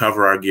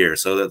recover our gear.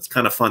 So that's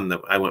kind of fun that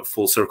I went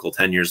full circle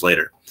 10 years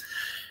later.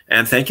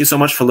 And thank you so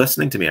much for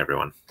listening to me,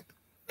 everyone.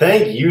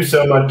 Thank you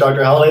so much,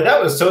 Dr. Halliday.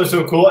 That was so,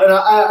 so cool.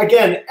 And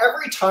again,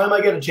 every time I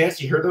get a chance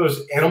to hear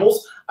those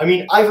animals, I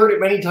mean, I've heard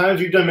it many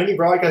times. We've done many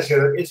broadcasts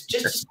together. It's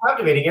just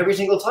captivating every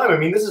single time. I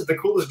mean, this is the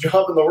coolest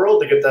job in the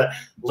world to get to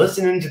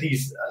listen into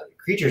these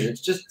creatures. It's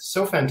just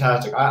so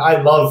fantastic.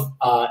 I love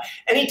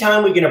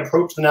anytime we can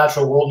approach the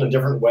natural world in a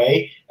different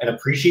way and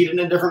appreciate it in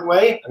a different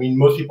way. I mean,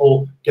 most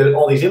people get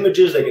all these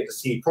images. They get to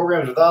see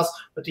programs with us.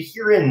 But to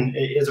hear in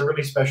is a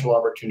really special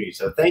opportunity.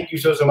 So thank you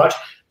so, so much.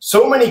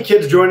 So many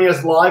kids joining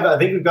us live. I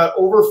think we've got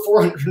over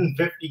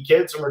 450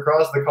 kids from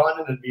across the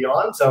continent and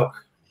beyond. So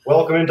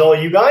welcome into all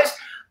you guys.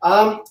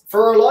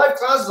 For our live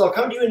classes, I'll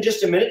come to you in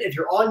just a minute. If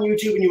you're on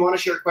YouTube and you want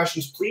to share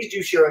questions, please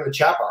do share in the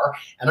chat bar.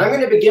 And I'm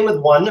going to begin with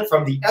one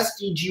from the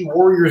SDG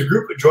Warriors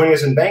group joining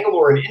us in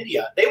Bangalore in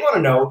India. They want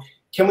to know,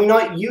 can we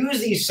not use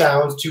these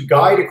sounds to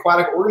guide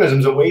aquatic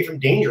organisms away from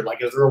danger?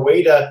 Like, is there a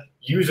way to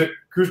use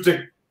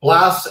acoustic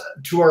blasts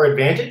to our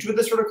advantage with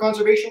this sort of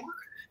conservation work?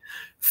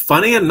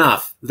 Funny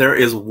enough, there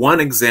is one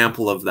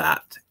example of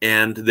that.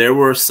 And there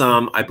were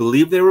some, I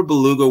believe they were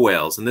beluga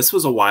whales. And this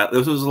was a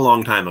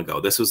long time ago.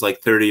 This was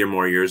like 30 or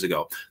more years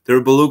ago. There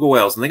were beluga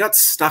whales and they got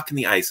stuck in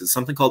the ice. It's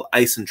something called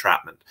ice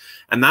entrapment.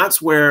 And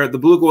that's where the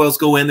beluga whales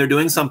go in, they're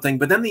doing something,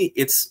 but then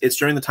it's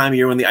during the time of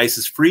year when the ice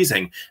is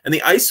freezing and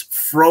the ice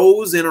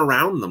froze in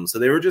around them. So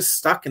they were just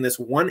stuck in this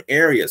one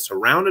area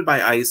surrounded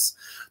by ice.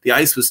 The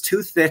ice was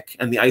too thick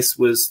and the ice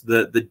was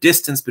the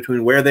distance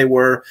between where they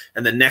were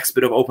and the next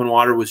bit of open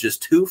water was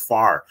just too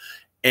far.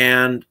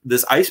 And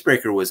this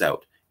icebreaker was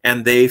out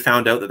and they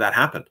found out that that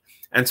happened.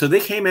 And so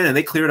they came in and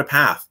they cleared a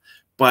path,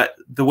 but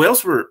the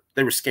whales were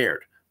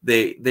scared.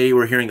 They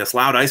were hearing this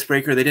loud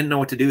icebreaker. They didn't know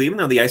what to do, even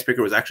though the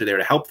icebreaker was actually there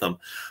to help them.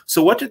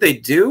 So what did they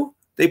do?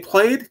 They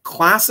played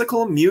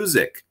classical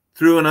music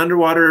through an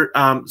underwater,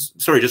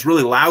 just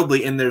really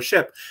loudly in their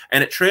ship.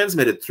 And it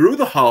transmitted through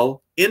the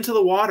hull into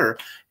the water.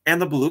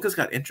 And the belugas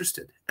got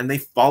interested and they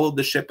followed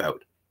the ship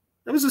out.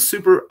 It was a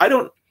super, I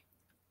don't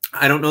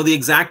know the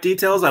exact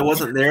details. I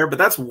wasn't there, but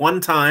that's one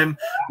time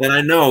that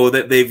I know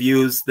that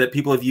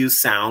people have used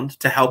sound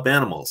to help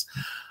animals.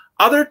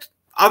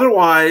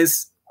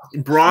 Otherwise,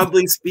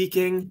 broadly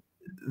speaking,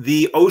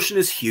 the ocean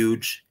is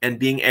huge and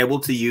being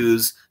able to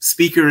use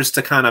speakers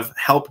to kind of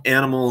help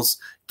animals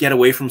get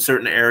away from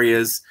certain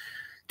areas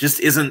just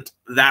isn't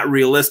that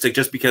realistic,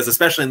 just because,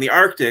 especially in the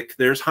Arctic,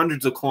 there's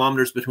hundreds of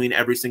kilometers between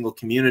every single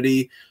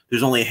community.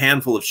 There's only a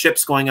handful of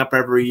ships going up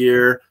every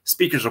year.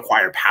 Speakers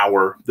require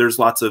power. There's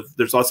lots of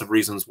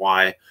reasons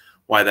why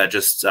that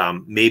just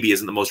maybe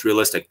isn't the most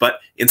realistic. But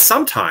in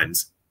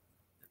sometimes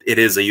it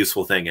is a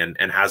useful thing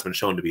and has been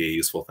shown to be a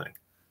useful thing.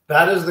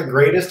 That is the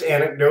greatest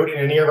anecdote in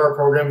any of our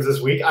programs this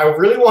week. I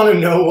really want to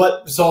know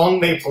what song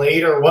they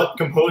played or what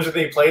composer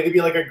they played. It'd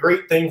be like a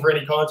great thing for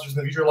any concerts in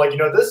the future. Like, you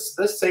know, this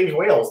saves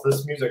whales.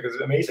 This music is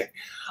amazing.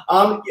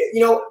 You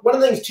know, one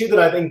of the things, too, that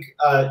I think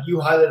you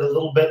highlighted a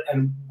little bit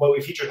and what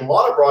we featured in a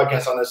lot of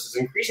broadcasts on this is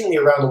increasingly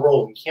around the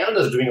world. And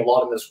Canada is doing a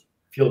lot in this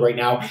field right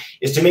now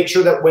is to make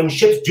sure that when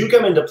ships do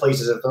come into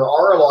places, if there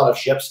are a lot of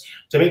ships,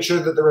 to make sure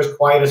that they're as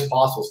quiet as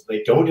possible so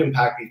they don't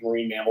impact these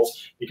marine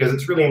mammals, because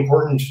it's really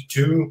important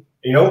to,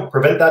 you know,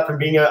 prevent that from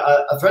being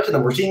a threat to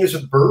them. We're seeing this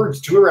with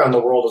birds too around the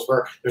world, is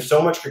where there's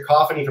so much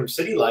cacophony from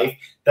city life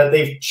that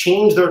they've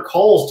changed their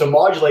calls to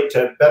modulate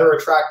to better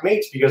attract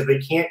mates because they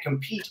can't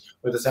compete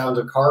with the sounds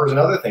of cars and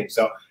other things.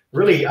 So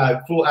really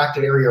cool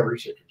active area of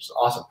research, which is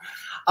awesome.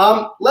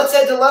 Let's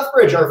head to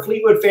Lethbridge, our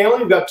Fleetwood family.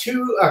 We've got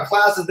two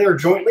classes there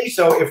jointly.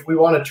 So if we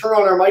want to turn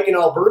on our mic in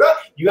Alberta,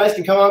 you guys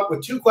can come up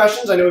with 2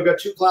 questions. I know we've got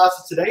 2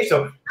 classes today,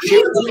 so share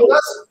it with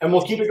us and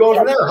we'll keep it going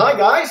from there. Hi,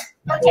 guys.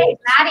 Okay,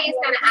 Maddie is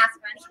going to ask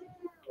questions.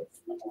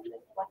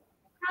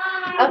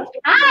 Oh,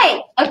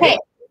 hi. Okay,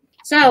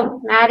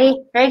 so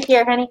Maddie, right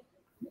here, honey.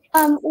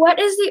 What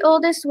is the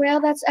oldest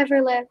whale that's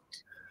ever lived?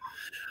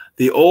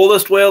 The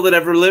oldest whale that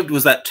ever lived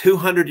was that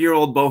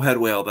 200-year-old bowhead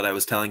whale that I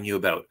was telling you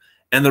about.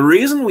 And the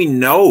reason we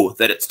know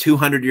that it's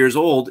 200 years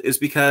old is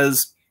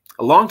because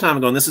a long time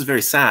ago, and this is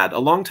very sad, a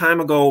long time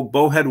ago,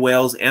 bowhead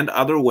whales and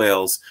other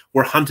whales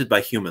were hunted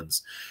by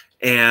humans.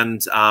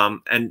 And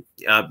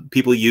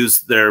people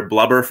used their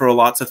blubber for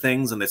lots of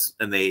things, and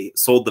they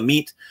sold the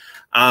meat.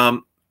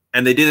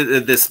 And they did it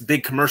at this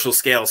big commercial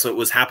scale, so it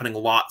was happening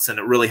lots, and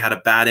it really had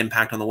a bad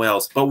impact on the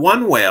whales. But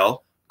one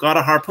whale got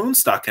a harpoon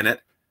stuck in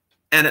it,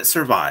 and it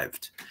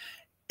survived.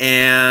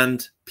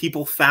 And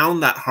people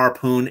found that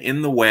harpoon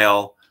in the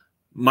whale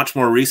much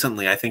more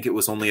recently. I think it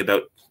was only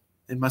about,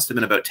 it must have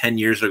been about 10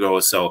 years ago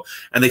or so.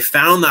 And they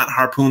found that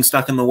harpoon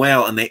stuck in the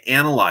whale, and they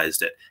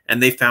analyzed it.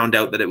 And they found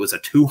out that it was a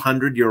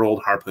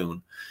 200-year-old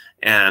harpoon.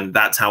 And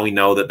that's how we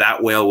know that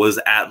that whale was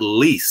at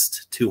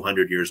least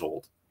 200 years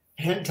old.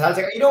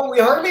 Fantastic. You know, we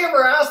hardly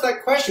ever ask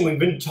that question. We've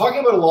been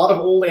talking about a lot of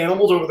old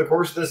animals over the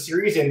course of this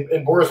series.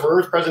 In Boris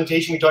Werner's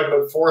presentation, we talked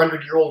about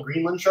 400-year-old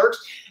Greenland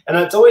sharks. And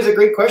it's always a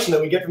great question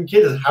that we get from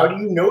kids is, how do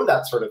you know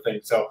that sort of thing?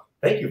 So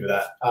thank you for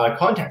that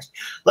context.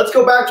 Let's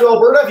go back to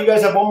Alberta. If you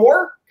guys have one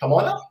more, come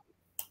on up.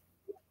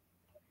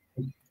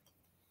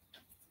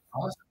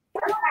 Awesome.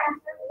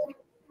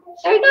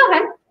 There you go,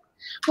 hon.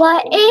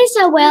 What is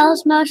a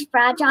whale's most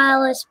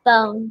fragilest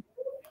bone?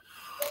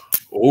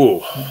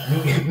 Oh,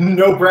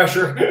 no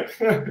pressure.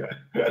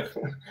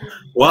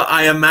 Well,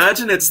 I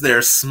imagine it's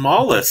their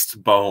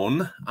smallest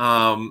bone.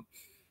 And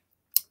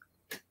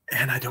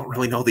I don't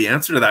really know the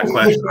answer to that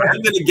question.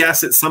 I'm going to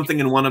guess it's something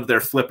in one of their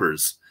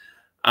flippers,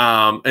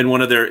 in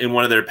one of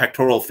their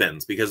pectoral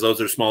fins, because those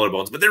are smaller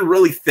bones, but they're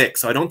really thick,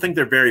 so I don't think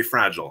they're very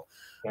fragile.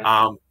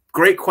 Yeah.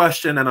 Great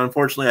question, and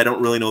unfortunately, I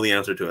don't really know the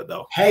answer to it,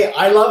 though. Hey,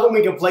 I love when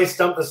we can play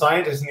Stump the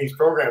Scientist in these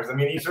programs. I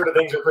mean, these sort of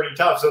things are pretty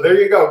tough. So there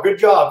you go. Good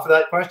job for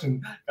that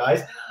question,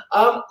 guys.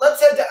 Let's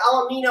head to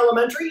Alameen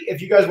Elementary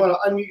if you guys want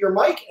to unmute your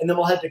mic, and then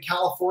we'll head to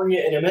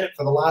California in a minute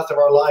for the last of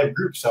our live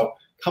group. So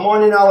come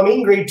on in,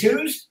 Alameen, grade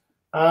 2s.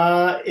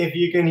 If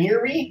you can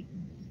hear me,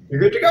 you're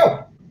good to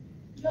go.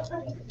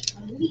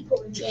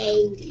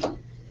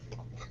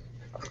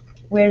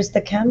 Where's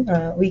the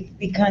camera? We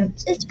can't.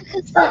 That's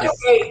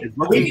okay.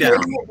 We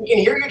can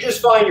hear you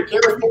just fine. Your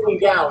camera's pointing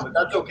down, but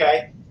that's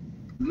okay.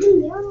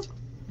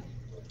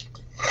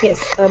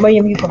 Yes,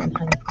 William, you go on,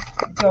 honey.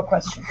 Your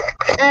question.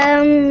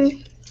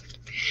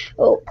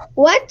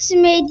 What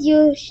made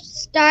you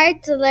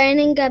start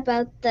learning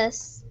about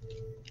this?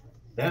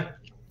 Yeah.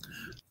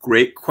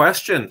 Great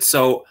question.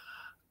 So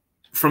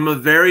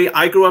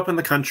I grew up in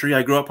the country.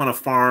 I grew up on a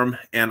farm,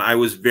 and I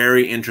was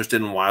very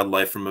interested in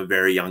wildlife from a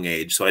very young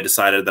age. So I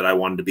decided that I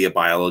wanted to be a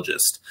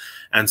biologist.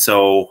 And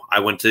so I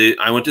went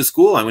to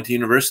school. I went to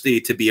university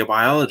to be a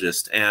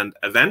biologist. And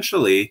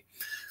eventually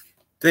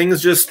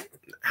things just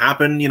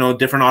happen, you know,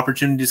 different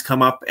opportunities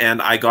come up,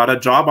 and I got a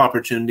job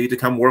opportunity to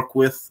come work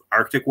with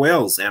Arctic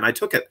whales, and I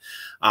took it.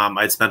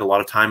 I'd spent a lot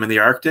of time in the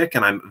Arctic,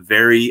 and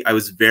I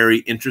was very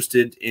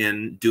interested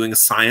in doing a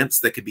science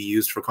that could be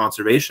used for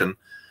conservation.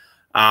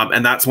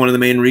 And that's one of the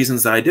main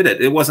reasons that I did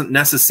it. It wasn't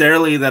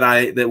necessarily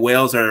that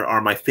whales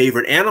are my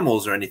favorite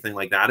animals or anything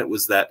like that. It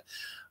was that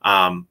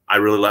I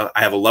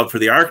have a love for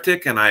the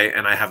Arctic, and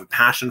I have a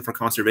passion for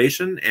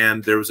conservation,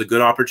 and there was a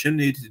good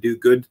opportunity to do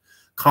good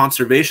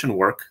conservation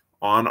work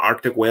on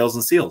Arctic whales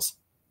and seals.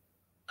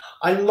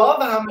 I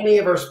love how many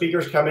of our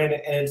speakers come in,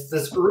 and it's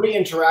this early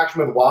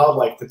interaction with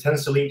wildlife that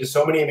tends to lead to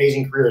so many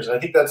amazing careers. And I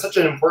think that's such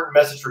an important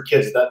message for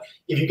kids, that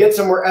if you get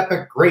somewhere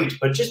epic, great,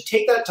 but just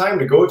take that time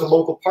to go to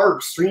local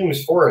parks,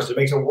 streams, forests. It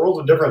makes a world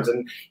of difference.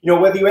 And, you know,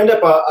 whether you end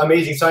up an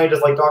amazing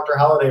scientist like Dr.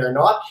 Halliday or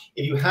not,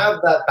 if you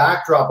have that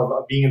backdrop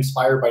of being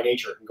inspired by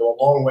nature, it can go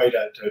a long way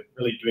to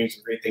really doing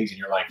some great things in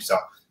your life. So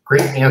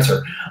great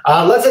answer.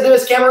 Let's head to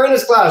Miss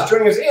Camarina's class,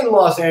 joining us in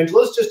Los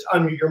Angeles. Just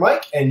unmute your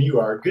mic, and you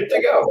are good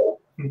to go.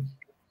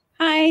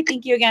 Hi,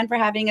 thank you again for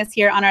having us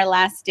here on our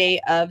last day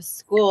of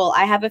school.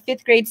 I have a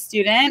 5th grade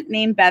student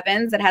named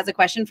Bevins that has a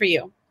question for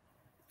you.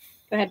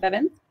 Go ahead,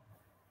 Bevins.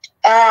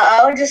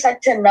 I would just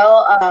like to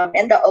know,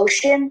 in the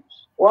ocean,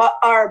 what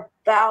are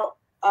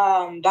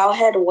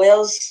bowhead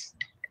whales'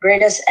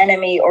 greatest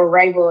enemy or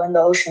rival in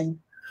the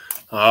ocean?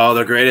 Oh,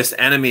 their greatest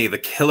enemy, the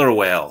killer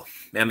whale.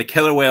 And the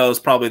killer whale is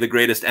probably the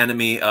greatest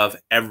enemy of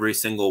every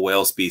single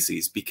whale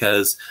species,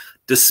 because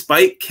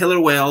despite killer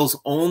whales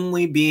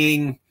only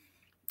being,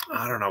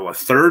 I don't know, a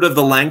third of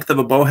the length of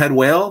a bowhead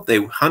whale,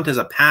 they hunt as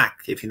a pack,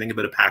 if you think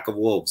about a pack of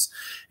wolves.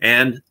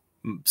 And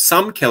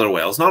some killer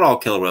whales, not all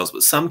killer whales,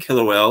 but some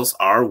killer whales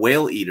are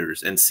whale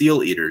eaters and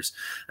seal eaters.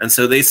 And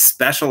so they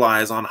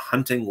specialize on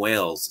hunting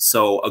whales.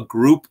 So a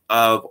group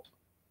of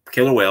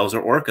killer whales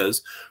or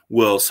orcas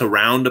will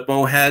surround a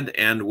bowhead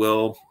and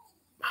will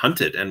hunt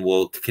it and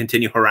will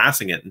continue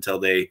harassing it until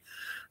they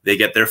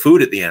get their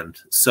food at the end.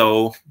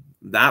 So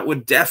that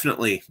would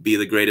definitely be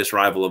the greatest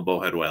rival of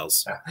bowhead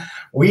whales.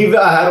 We've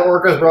had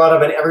orcas brought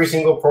up in every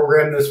single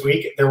program this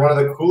week. They're one of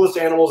the coolest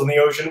animals in the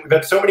ocean. We've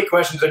had so many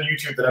questions on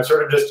YouTube that I've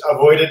sort of just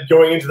avoided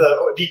going into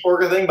the deep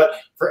orca thing. But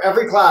for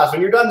every class,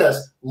 when you're done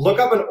this, look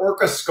up an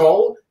orca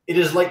skull. It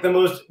is like the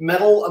most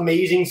metal,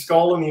 amazing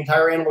skull in the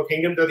entire animal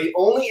kingdom. They're the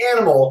only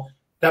animal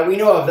that we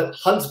know of that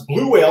hunts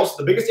blue whales,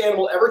 the biggest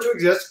animal ever to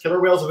exist. Killer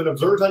whales have been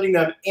observed hunting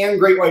them, and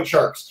great white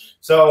sharks.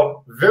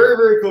 So very,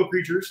 very cool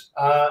creatures.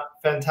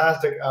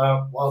 Fantastic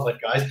wildlife,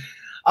 guys.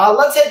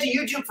 Let's head to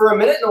YouTube for a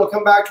minute, and we'll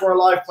come back to our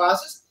live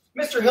classes.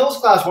 Mr. Hill's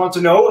class wants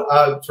to know,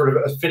 sort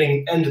of a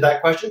fitting end to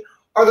that question,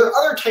 are there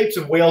other types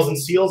of whales and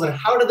seals, and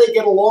how do they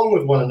get along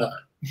with one another?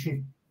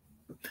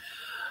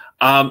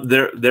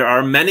 There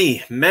are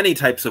many, many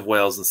types of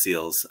whales and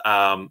seals.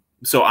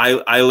 So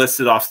I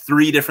listed off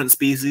 3 different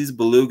species: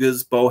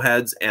 belugas,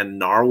 bowheads, and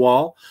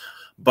narwhal.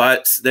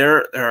 But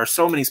there are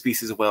so many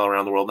species of whale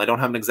around the world, and I don't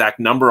have an exact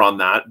number on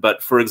that.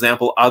 But for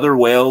example, other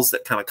whales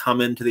that kind of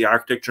come into the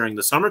Arctic during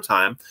the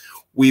summertime,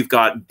 we've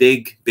got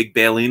big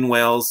baleen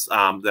whales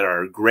that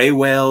are gray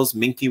whales,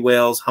 minke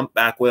whales,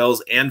 humpback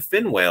whales, and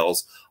fin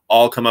whales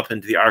all come up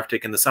into the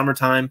Arctic in the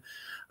summertime.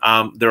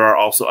 There are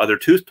also other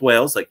toothed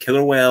whales like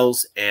killer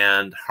whales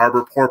and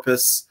harbor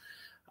porpoise,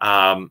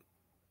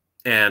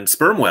 and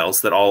sperm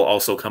whales that all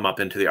also come up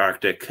into the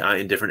Arctic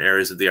in different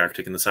areas of the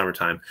Arctic in the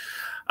summertime.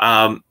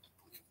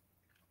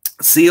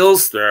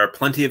 Seals, there are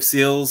plenty of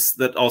seals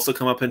that also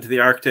come up into the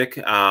Arctic.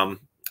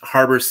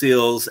 Harbor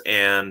seals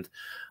and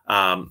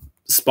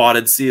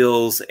spotted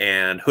seals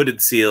and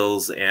hooded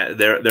seals, and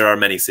there are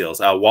many seals.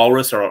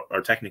 Walrus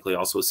are technically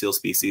also a seal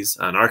species,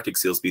 an Arctic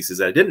seal species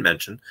that I didn't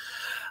mention.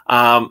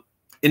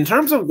 In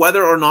terms of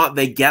whether or not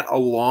they get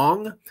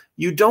along,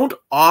 you don't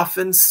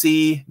often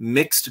see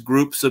mixed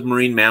groups of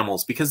marine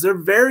mammals because they're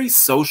very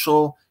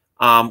social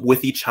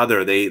with each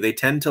other. They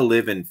tend to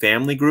live in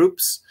family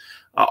groups.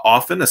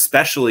 Often,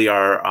 especially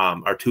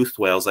our toothed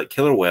whales like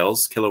killer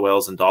whales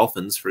and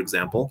dolphins, for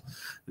example,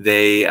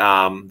 they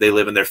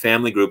live in their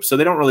family groups, so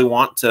they don't really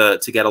want to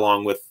get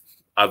along with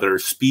other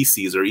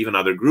species or even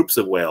other groups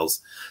of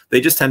whales.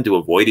 They just tend to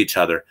avoid each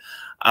other.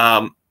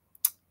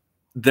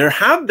 There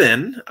have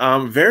been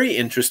very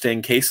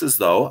interesting cases,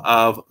 though,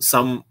 of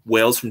some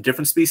whales from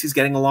different species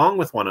getting along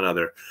with one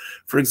another.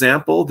 For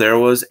example, there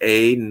was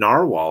a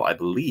narwhal, I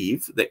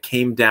believe, that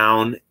came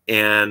down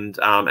and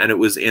it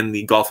was in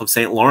the Gulf of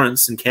St.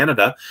 Lawrence in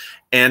Canada,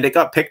 and it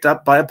got picked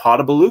up by a pod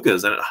of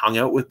belugas, and it hung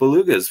out with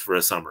belugas for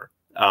a summer.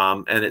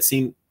 And it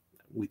seemed,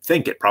 we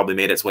think it probably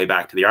made its way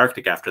back to the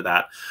Arctic after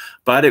that.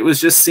 But it was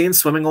just seen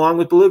swimming along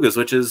with belugas,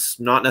 which is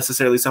not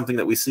necessarily something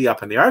that we see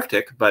up in the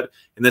Arctic. But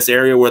in this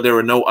area where there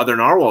were no other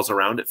narwhals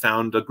around, it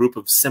found a group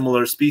of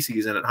similar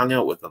species and it hung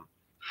out with them.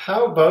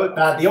 How about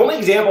that? The only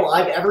example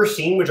I've ever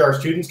seen, which our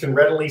students can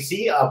readily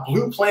see,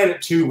 Blue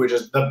Planet 2, which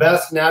is the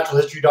best natural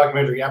history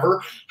documentary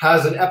ever,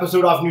 has an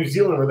episode off New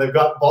Zealand where they've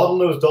got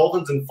bottlenose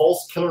dolphins and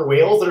false killer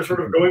whales that are sort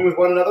of going with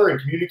one another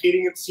and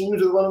communicating, it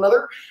seems, with one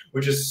another,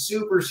 which is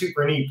super,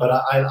 super neat. But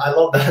I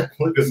love that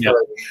beluga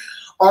story. Yep.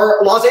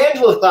 Our Los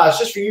Angeles class,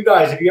 just for you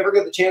guys, if you ever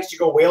get the chance to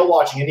go whale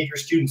watching, any of your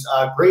students,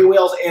 gray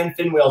whales and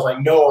fin whales, I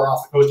know, are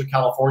off the coast of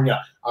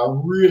California.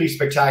 Really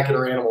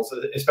spectacular animals,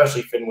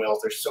 especially fin whales.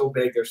 They're so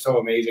big. They're so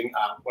amazing.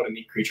 What a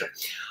neat creature.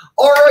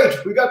 All right,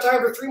 we've got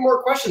time for 3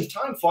 more questions.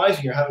 Time flies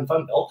when you're having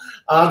fun, Bill.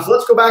 So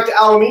let's go back to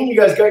Alameen. You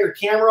guys got your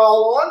camera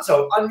all on,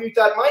 so unmute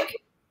that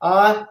mic.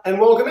 And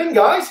welcome in,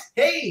 guys.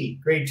 Hey,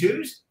 grade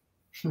 2s.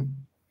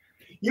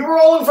 You were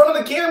all in front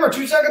of the camera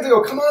 2 seconds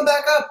ago. Come on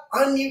back up.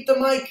 Unmute the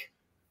mic.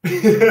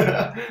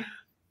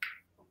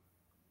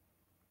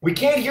 We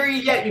can't hear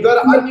you yet. You got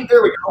to unmute.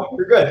 There we go.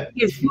 You're good.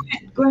 Yes,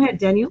 go ahead,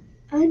 Daniel.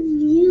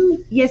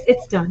 Unmute. Yes,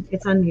 it's done.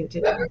 It's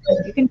unmuted.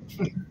 You can.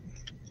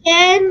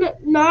 Can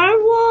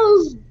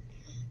narwhals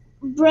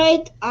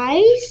break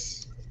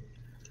ice?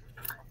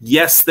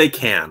 Yes, they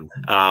can.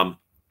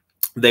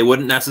 They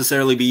wouldn't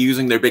necessarily be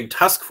using their big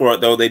tusk for it,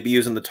 though. They'd be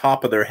using the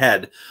top of their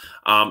head.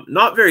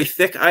 Not very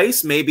thick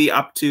ice, maybe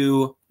up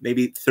to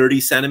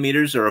 30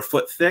 centimeters or a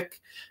foot thick.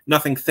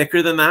 Nothing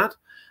thicker than that.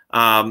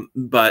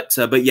 But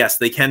yes,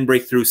 they can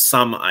break through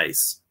some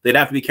ice. They'd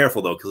have to be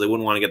careful, though, because they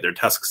wouldn't want to get their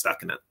tusk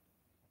stuck in it.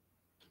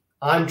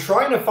 I'm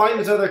trying to find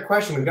this other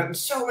question. We've gotten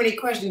so many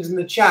questions in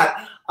the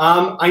chat.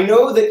 I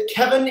know that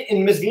Kevin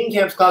in Ms.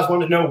 Vienkamp's class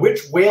wanted to know which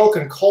whale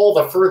can call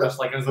the furthest.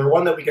 Like, is there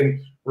one that we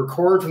can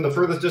record from the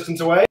furthest distance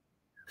away?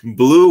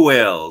 Blue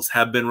whales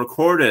have been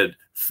recorded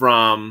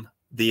from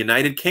the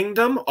United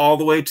Kingdom all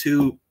the way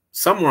to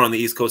somewhere on the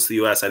east coast of the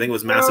U.S. I think it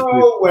was Massachusetts.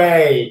 No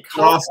way.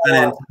 Across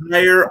an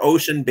entire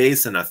ocean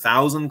basin,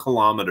 1,000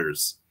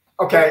 kilometers.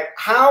 Okay,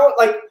 how,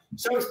 like,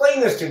 so explain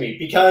this to me,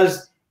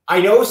 because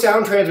I know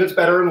sound transmits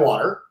better in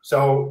water.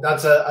 So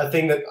that's a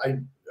thing that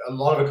a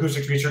lot of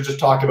acoustics researchers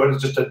talk about.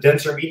 It's just a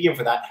denser medium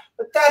for that.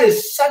 But that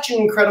is such an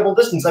incredible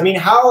distance. I mean,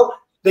 how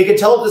they could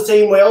tell the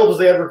same whale because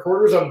they had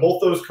recorders on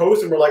both those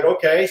coasts and we're like,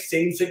 okay,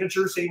 same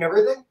signature, same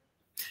everything?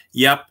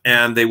 Yep,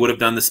 and they would have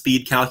done the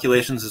speed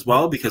calculations as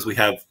well, because we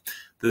have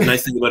the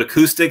nice thing about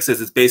acoustics is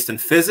it's based in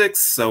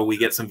physics, so we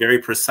get some very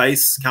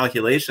precise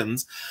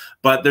calculations.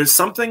 But there's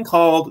something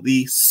called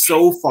the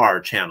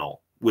SOFAR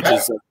channel, which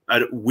is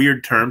a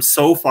weird term,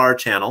 SOFAR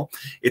channel.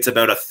 It's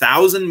about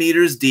 1,000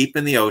 meters deep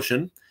in the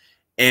ocean,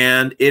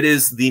 and it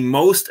is the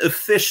most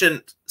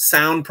efficient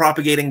sound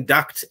propagating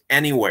duct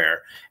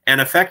anywhere. And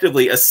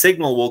effectively, a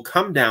signal will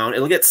come down,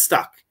 it'll get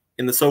stuck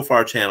in the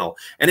SOFAR channel,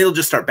 and it'll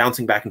just start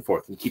bouncing back and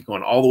forth and keep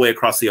going all the way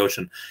across the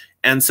ocean.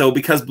 And so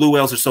because blue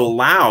whales are so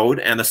loud,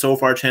 and the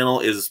SOFAR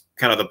channel is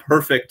kind of the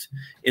perfect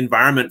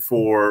environment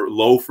for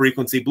low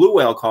frequency blue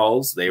whale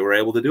calls, they were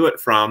able to do it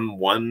from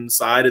one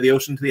side of the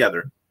ocean to the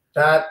other.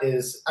 That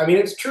is, I mean,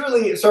 it's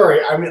truly,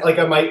 sorry, I mean, like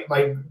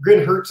my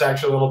grin hurts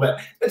actually a little bit.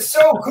 It's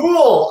so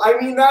cool. I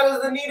mean, that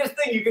is the neatest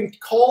thing. You can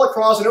call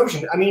across an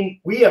ocean. I mean,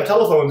 we have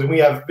telephones and we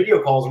have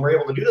video calls and we're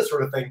able to do this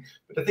sort of thing.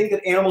 But to think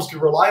that animals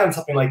could rely on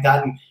something like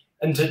that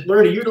and to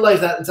learn to utilize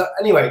that. And so,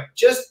 anyway,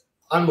 just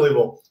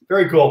unbelievable.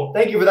 Very cool.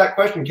 Thank you for that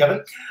question,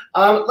 Kevin.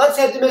 Let's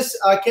head to Miss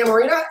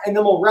Camarina, and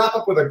then we'll wrap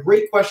up with a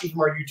great question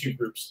from our YouTube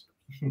groups.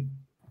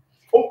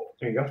 Oh,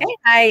 there you go.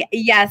 Okay.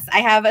 Yes, I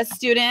have a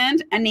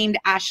student named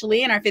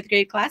Ashley in our 5th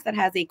grade class that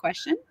has a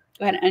question.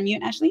 Go ahead and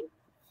unmute, Ashley.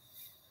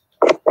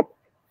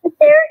 Is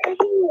there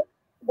any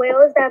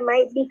whales that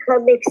might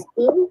become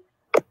extinct?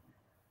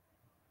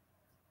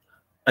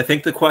 I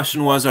think the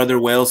question was, are there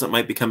whales that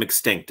might become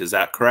extinct? Is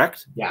that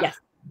correct? Yeah. Yes.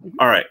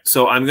 All right.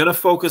 So I'm going to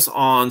focus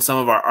on some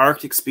of our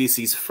Arctic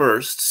species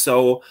first.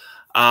 So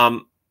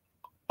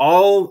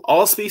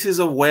all species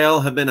of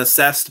whale have been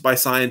assessed by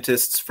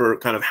scientists for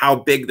kind of how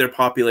big their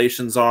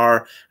populations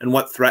are and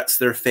what threats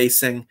they're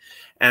facing.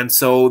 And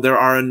so there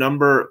are a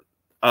number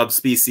of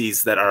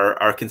species that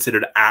are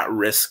considered at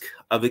risk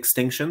of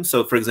extinction.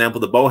 So for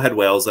example, the bowhead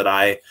whales that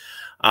I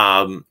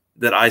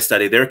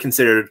study, they're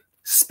considered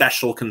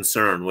special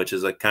concern, which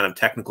is a kind of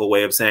technical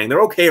way of saying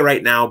they're okay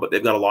right now, but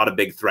they've got a lot of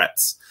big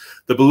threats.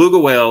 The beluga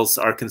whales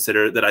are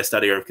considered, that I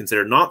study, are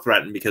considered not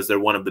threatened because they're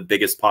one of the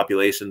biggest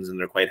populations and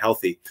they're quite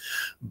healthy.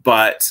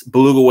 But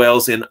beluga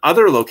whales in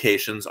other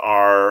locations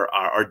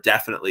are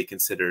definitely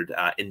considered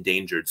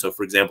endangered. So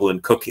for example, in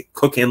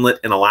Cook Inlet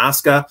in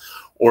Alaska,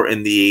 or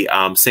in the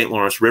St.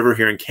 Lawrence River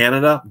here in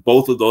Canada,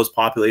 both of those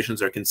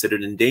populations are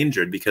considered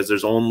endangered because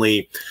there's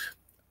only,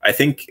 I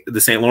think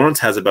the St. Lawrence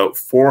has about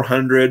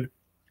 400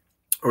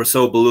 or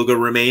so beluga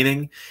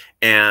remaining,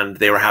 and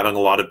they were having a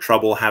lot of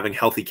trouble having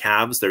healthy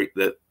calves.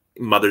 The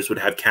mothers would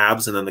have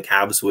calves, and then the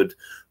calves would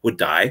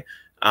die,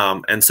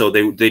 and so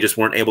they just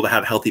weren't able to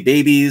have healthy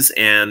babies,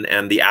 and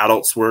the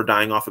adults were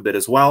dying off a bit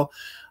as well.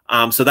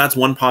 So that's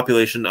one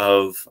population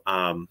of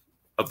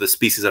the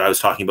species that I was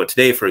talking about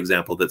today, for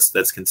example,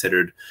 that's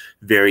considered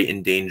very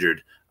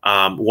endangered.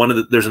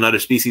 There's another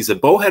species of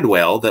bowhead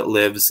whale that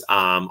lives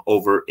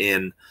over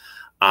in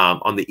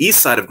on the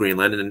east side of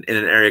Greenland in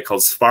an area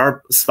called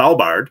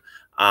Svalbard.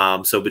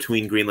 So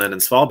between Greenland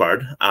and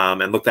Svalbard,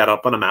 and look that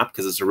up on a map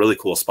because it's a really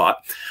cool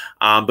spot.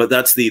 But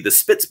that's the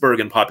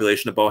Spitsbergen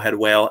population of bowhead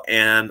whale.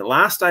 And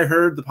last I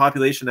heard, the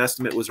population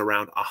estimate was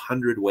around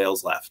 100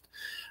 whales left.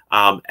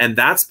 And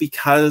that's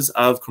because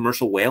of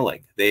commercial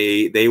whaling.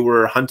 They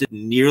were hunted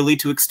nearly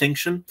to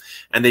extinction,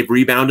 and they've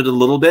rebounded a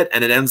little bit,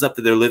 and it ends up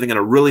that they're living in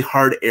a really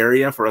hard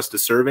area for us to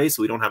survey,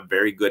 so we don't have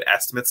very good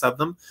estimates of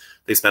them.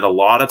 They spend a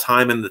lot of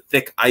time in the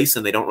thick ice,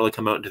 and they don't really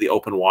come out into the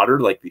open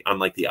water,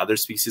 unlike the other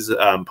species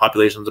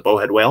populations of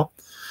bowhead whale.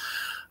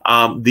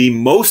 The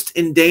most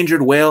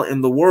endangered whale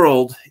in the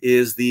world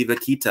is the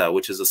vaquita,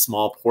 which is a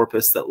small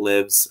porpoise that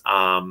lives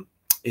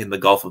in the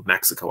Gulf of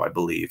Mexico, I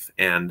believe.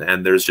 And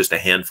there's just a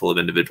handful of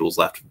individuals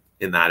left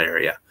in that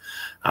area.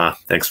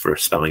 Thanks for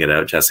spelling it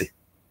out, Jesse.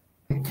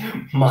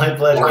 My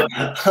pleasure.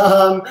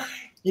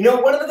 You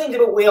know, one of the things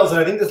about whales, and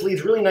I think this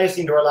leads really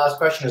nicely into our last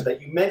question, is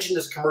that you mentioned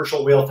this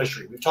commercial whale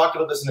fishery. We've talked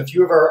about this in a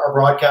few of our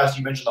broadcasts.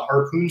 You mentioned the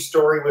harpoon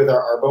story with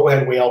our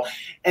bowhead whale.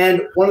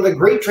 And one of the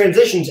great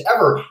transitions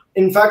ever,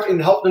 in fact,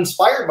 and helped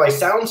inspired by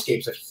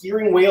soundscapes of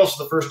hearing whales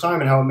for the first time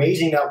and how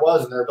amazing that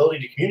was and their ability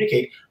to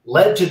communicate,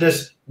 led to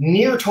this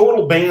near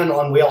total ban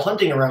on whale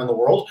hunting around the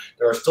world.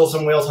 There are still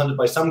some whales hunted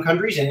by some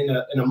countries and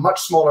in a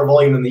much smaller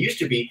volume than they used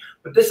to be.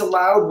 But this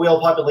allowed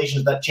whale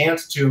populations that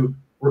chance to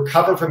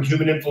recover from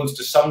human influence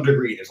to some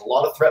degree. There's a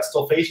lot of threats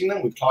still facing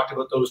them. We've talked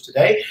about those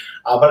today.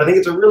 But I think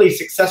it's a really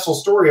successful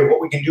story of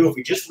what we can do if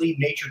we just leave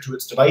nature to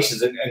its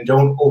devices and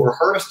don't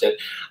over-harvest it.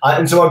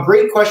 And so a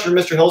great question for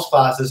Mr. Hill's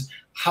class is,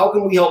 how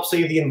can we help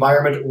save the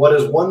environment? What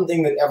is one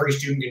thing that every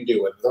student can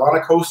do? Whether they're on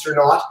a coast or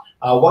not,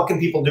 what can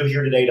people do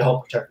here today to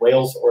help protect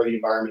whales or the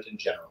environment in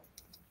general?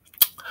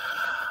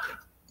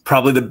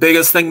 Probably the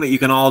biggest thing that you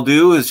can all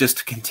do is just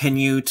to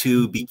continue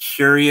to be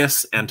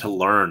curious and to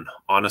learn,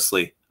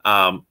 honestly.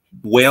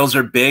 Whales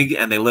are big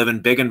and they live in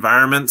big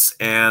environments,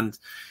 and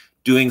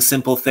doing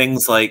simple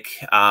things like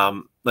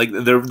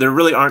there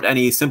really aren't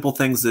any simple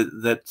things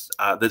that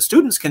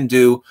students can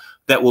do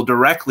that will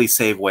directly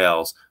save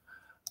whales.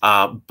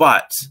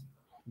 But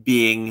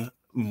being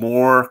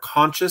more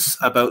conscious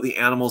about the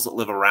animals that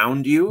live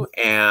around you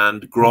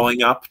and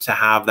growing up to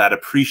have that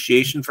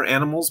appreciation for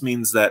animals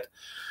means that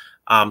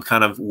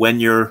kind of when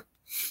you're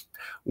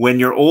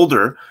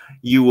older,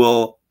 you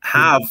will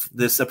have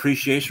this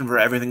appreciation for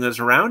everything that's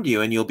around you,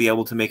 and you'll be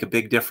able to make a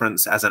big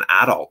difference as an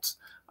adult.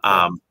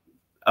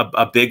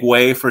 A big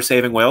way for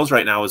saving whales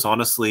right now is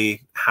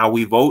honestly how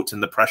we vote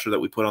and the pressure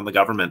that we put on the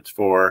government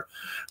for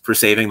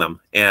saving them.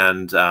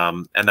 And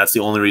that's the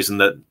only reason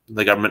that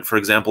the government, for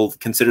example,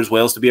 considers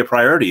whales to be a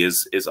priority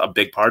is a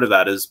big part of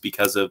that is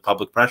because of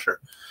public pressure.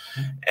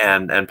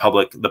 And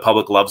the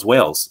public loves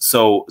whales.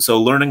 So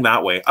learning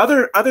that way.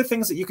 Other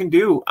things that you can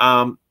do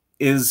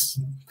is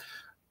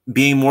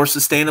being more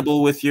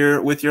sustainable with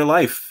your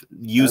life,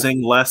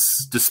 using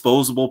less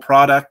disposable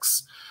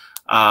products,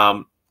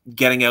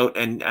 getting out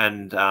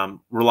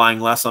and relying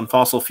less on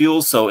fossil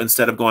fuels. So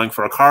instead of going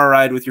for a car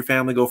ride with your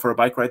family, go for a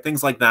bike ride,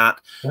 things like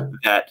that,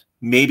 that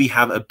maybe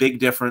have a big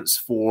difference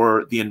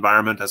for the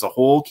environment as a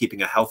whole,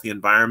 keeping a healthy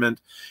environment,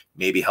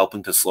 maybe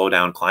helping to slow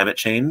down climate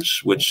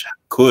change, which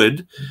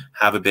could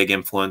have a big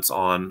influence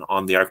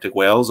on the Arctic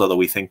whales, although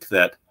we think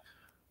that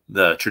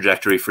the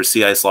trajectory for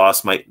sea ice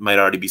loss might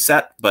already be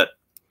set, but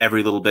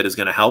every little bit is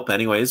going to help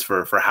anyways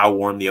for how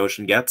warm the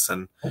ocean gets.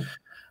 And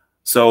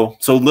so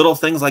little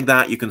things like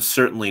that you can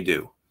certainly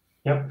do.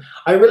 Yep.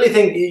 I really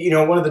think,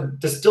 one of the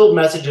distilled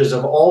messages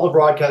of all the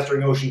broadcast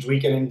during Oceans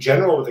Week and in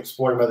general with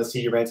Exploring by the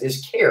Sea Events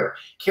is care.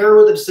 Care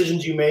about the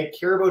decisions you make,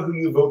 care about who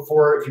you vote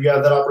for if you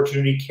have that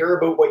opportunity, care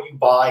about what you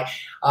buy,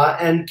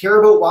 and care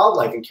about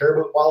wildlife and care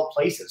about wild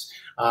places.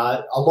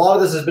 A lot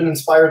of this has been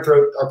inspired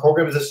throughout our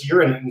programs this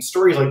year, and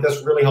stories like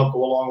this really help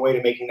go a long way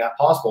to making that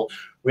possible.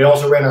 We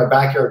also ran our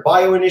Backyard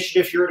Bio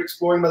initiative here at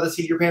Exploring by the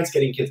Seat of Your Pants,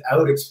 getting kids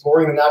out,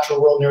 exploring the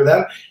natural world near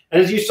them. And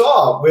as you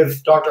saw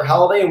with Dr.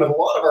 Halliday and with a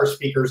lot of our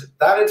speakers,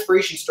 that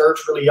inspiration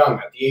starts really young,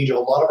 at the age of a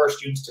lot of our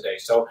students today.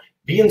 So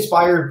be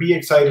inspired, be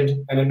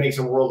excited, and it makes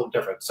a world of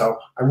difference. So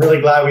I'm really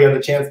glad we had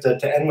the chance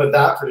to end with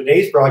that for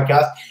today's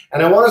broadcast.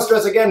 And I want to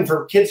stress again,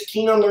 for kids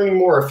keen on learning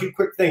more, a few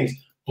quick things.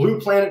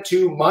 Blue Planet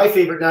 2, my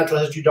favorite natural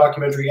history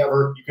documentary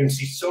ever. You can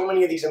see so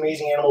many of these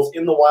amazing animals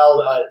in the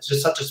wild. It's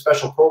just such a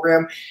special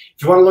program.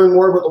 If you want to learn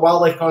more about the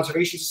Wildlife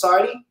Conservation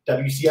Society,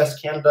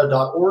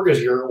 WCScanada.org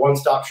is your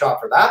one-stop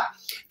shop for that.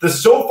 The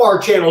So Far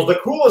channel is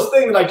the coolest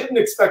thing that I didn't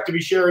expect to be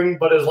sharing,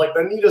 but is like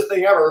the neatest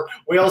thing ever.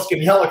 Whales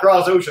can yell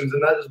across oceans,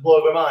 and that just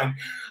blows my mind.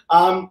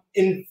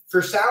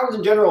 For sounds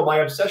in general, my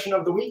obsession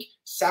of the week,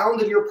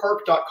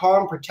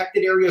 soundsofyourpark.com,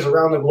 protected areas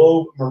around the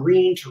globe,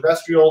 marine,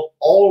 terrestrial,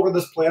 all over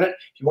this planet.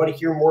 If you want to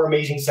hear more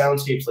amazing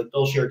soundscapes like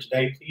Bill shared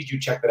today, please do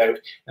check that out.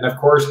 And of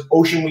course,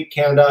 Ocean Week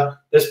Canada.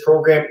 This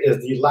program is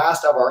the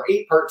last of our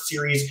 8-part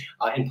series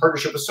in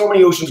partnership with so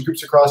many oceans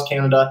groups across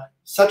Canada.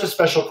 Such a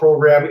special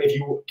program. If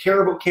you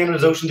care about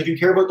Canada's oceans, if you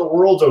care about the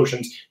world's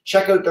oceans,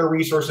 check out their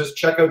resources,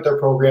 check out their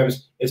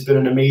programs. It's been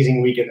an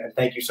amazing weekend, and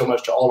thank you so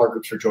much to all our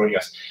groups for joining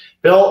us.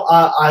 Bill,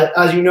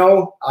 as you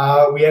know,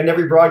 we end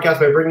every broadcast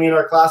by bringing in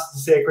our classes to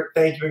say a quick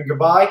thank you and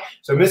goodbye.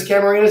 So Miss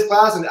Camarina's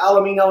class in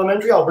Alameen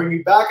Elementary, I'll bring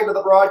you back into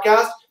the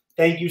broadcast.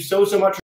 Thank you so much.